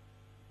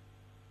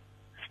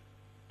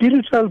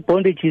 Spiritual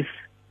bondages,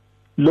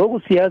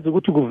 lokhu siyazi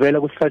ukuthi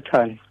kuvela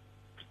kuSathane.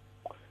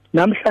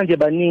 Namhlanje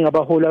baningi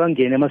abahola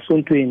bangena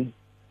emasontweni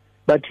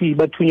bathi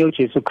bathunywe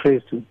uJesu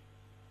Kristu.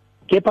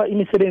 Kepha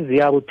imisebenzi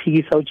yabo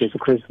iphikisa uJesu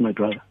Kristu, my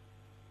brother.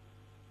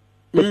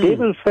 The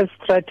devil's first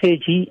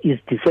strategy is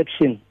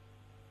deception.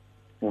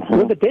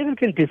 When the devil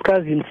can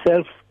disguise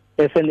himself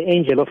as an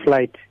angel of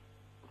light,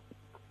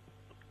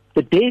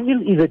 the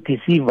devil is a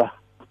deceiver,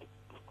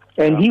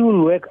 and he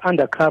will work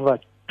undercover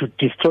to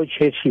destroy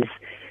churches.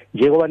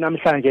 Njengoba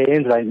namhlanje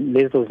yenza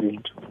lezo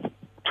zinto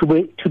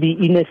to be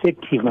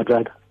ineffective, my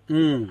brother.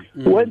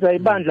 Wenza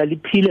ibandla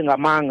liphile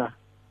ngamanga,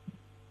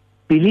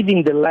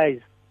 believing the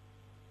lies,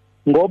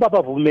 ngoba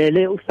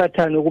bavumele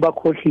uSathane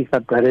ukubakhohlisa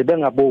brother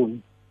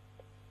bengaboni.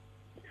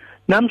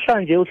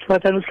 Namhlanje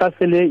uSathane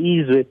uhlasele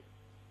izwe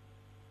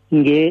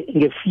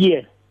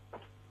nge-fear.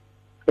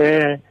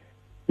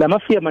 Lama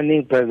fear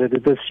maningi brother, the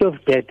fear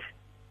of death,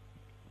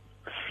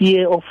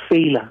 fear of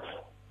failure,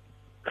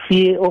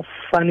 fear of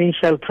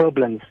financial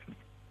problems,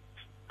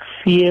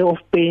 fear of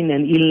pain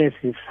and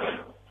illnesses.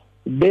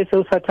 Bese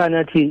uSathane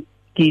athi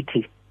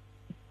kithi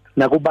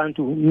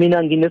nakubantu,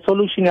 mina ngine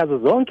solution yazo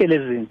zonke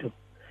lezi zinto,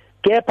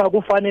 kepha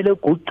kufanele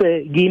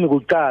uguqe kimi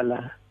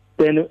kuqala,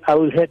 then I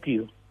will help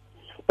you.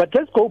 But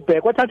let's go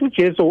back. Wathatha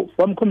uJesu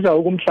wamkhomisa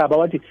ukumhlaba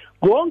wathi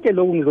konke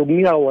lokhu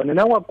ngizokunika wona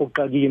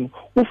nawaguqa kimi.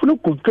 Ufuna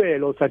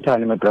ukuguqela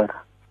uSathane, my brother.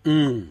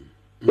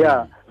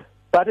 Yeah.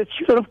 But as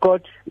children of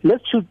God,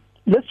 let's choose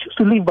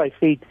to live by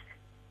faith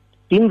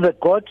in the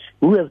God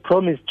who has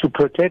promised to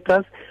protect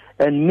us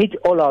and meet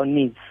all our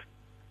needs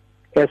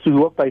as we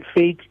walk by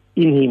faith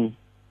in Him.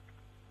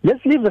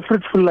 Let's live a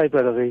fruitful life,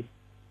 brother Ray.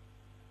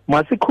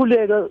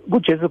 Masikhuleka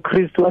kuJesu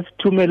Kristu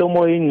asithumele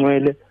umoya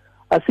ingcwele,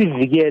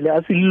 asivikele,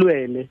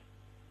 asilwele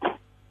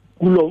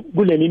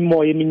kule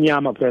mimoya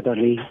eminyama, brother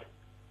Ray.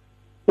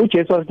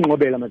 uJesu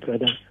asinqobela, my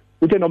brother.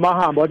 Uthe noma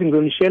ahamba wathi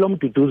ngizonishela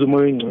umduduzo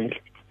umoya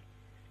ingcwele.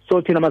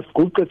 So thina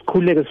masiguqe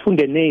sikhuleke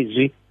sifunde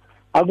nezwi,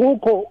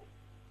 akukho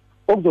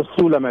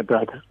okuzosula, my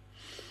brother.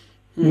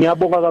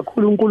 Ngiyabonga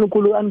kakhulu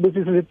uNkulunkulu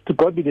anibusise, to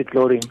God be the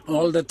glory.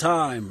 All the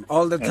time.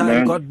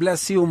 Amen. God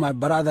bless you, my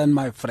brother and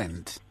my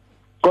friend.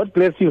 God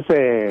bless you,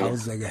 sir.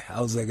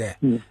 How's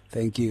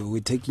Thank you. We're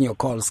taking your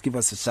calls. Give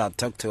us a shout.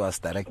 Talk to us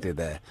directly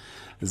there.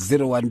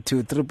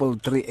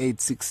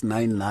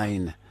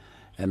 012-333-8699.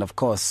 And of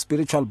course,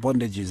 spiritual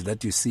bondages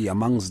that you see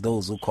amongst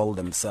those who call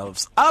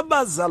themselves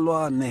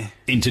abazalwane.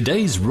 In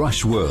today's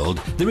rush world,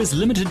 there is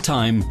limited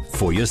time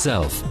for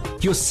yourself.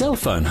 Your cell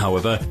phone,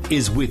 however,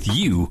 is with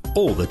you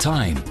all the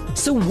time.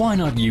 So why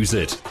not use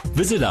it?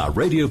 Visit our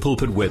Radio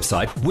Pulpit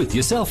website with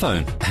your cell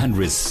phone and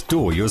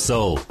restore your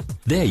soul.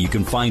 There you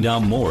can find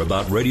out more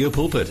about Radio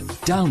Pulpit.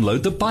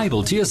 Download the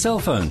Bible to your cell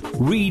phone.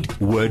 Read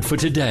Word for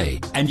Today.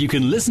 And you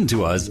can listen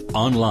to us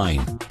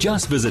online.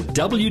 Just visit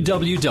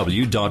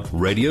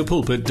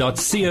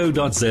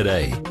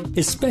www.radiopulpit.co.za.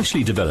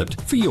 Especially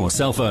developed for your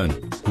cell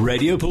phone.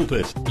 Radio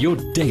Pulpit, your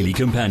daily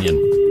companion.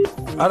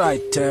 All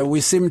right, we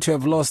seem to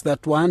have lost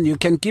that one. You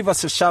can give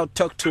us a shout,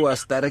 talk to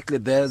us directly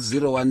there,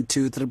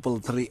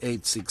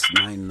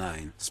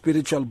 012-333-8699.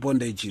 Spiritual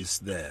bondages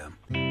there.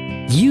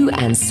 You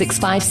and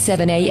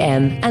 657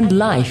 AM and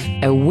life,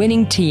 a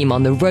winning team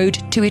on the road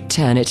to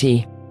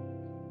eternity.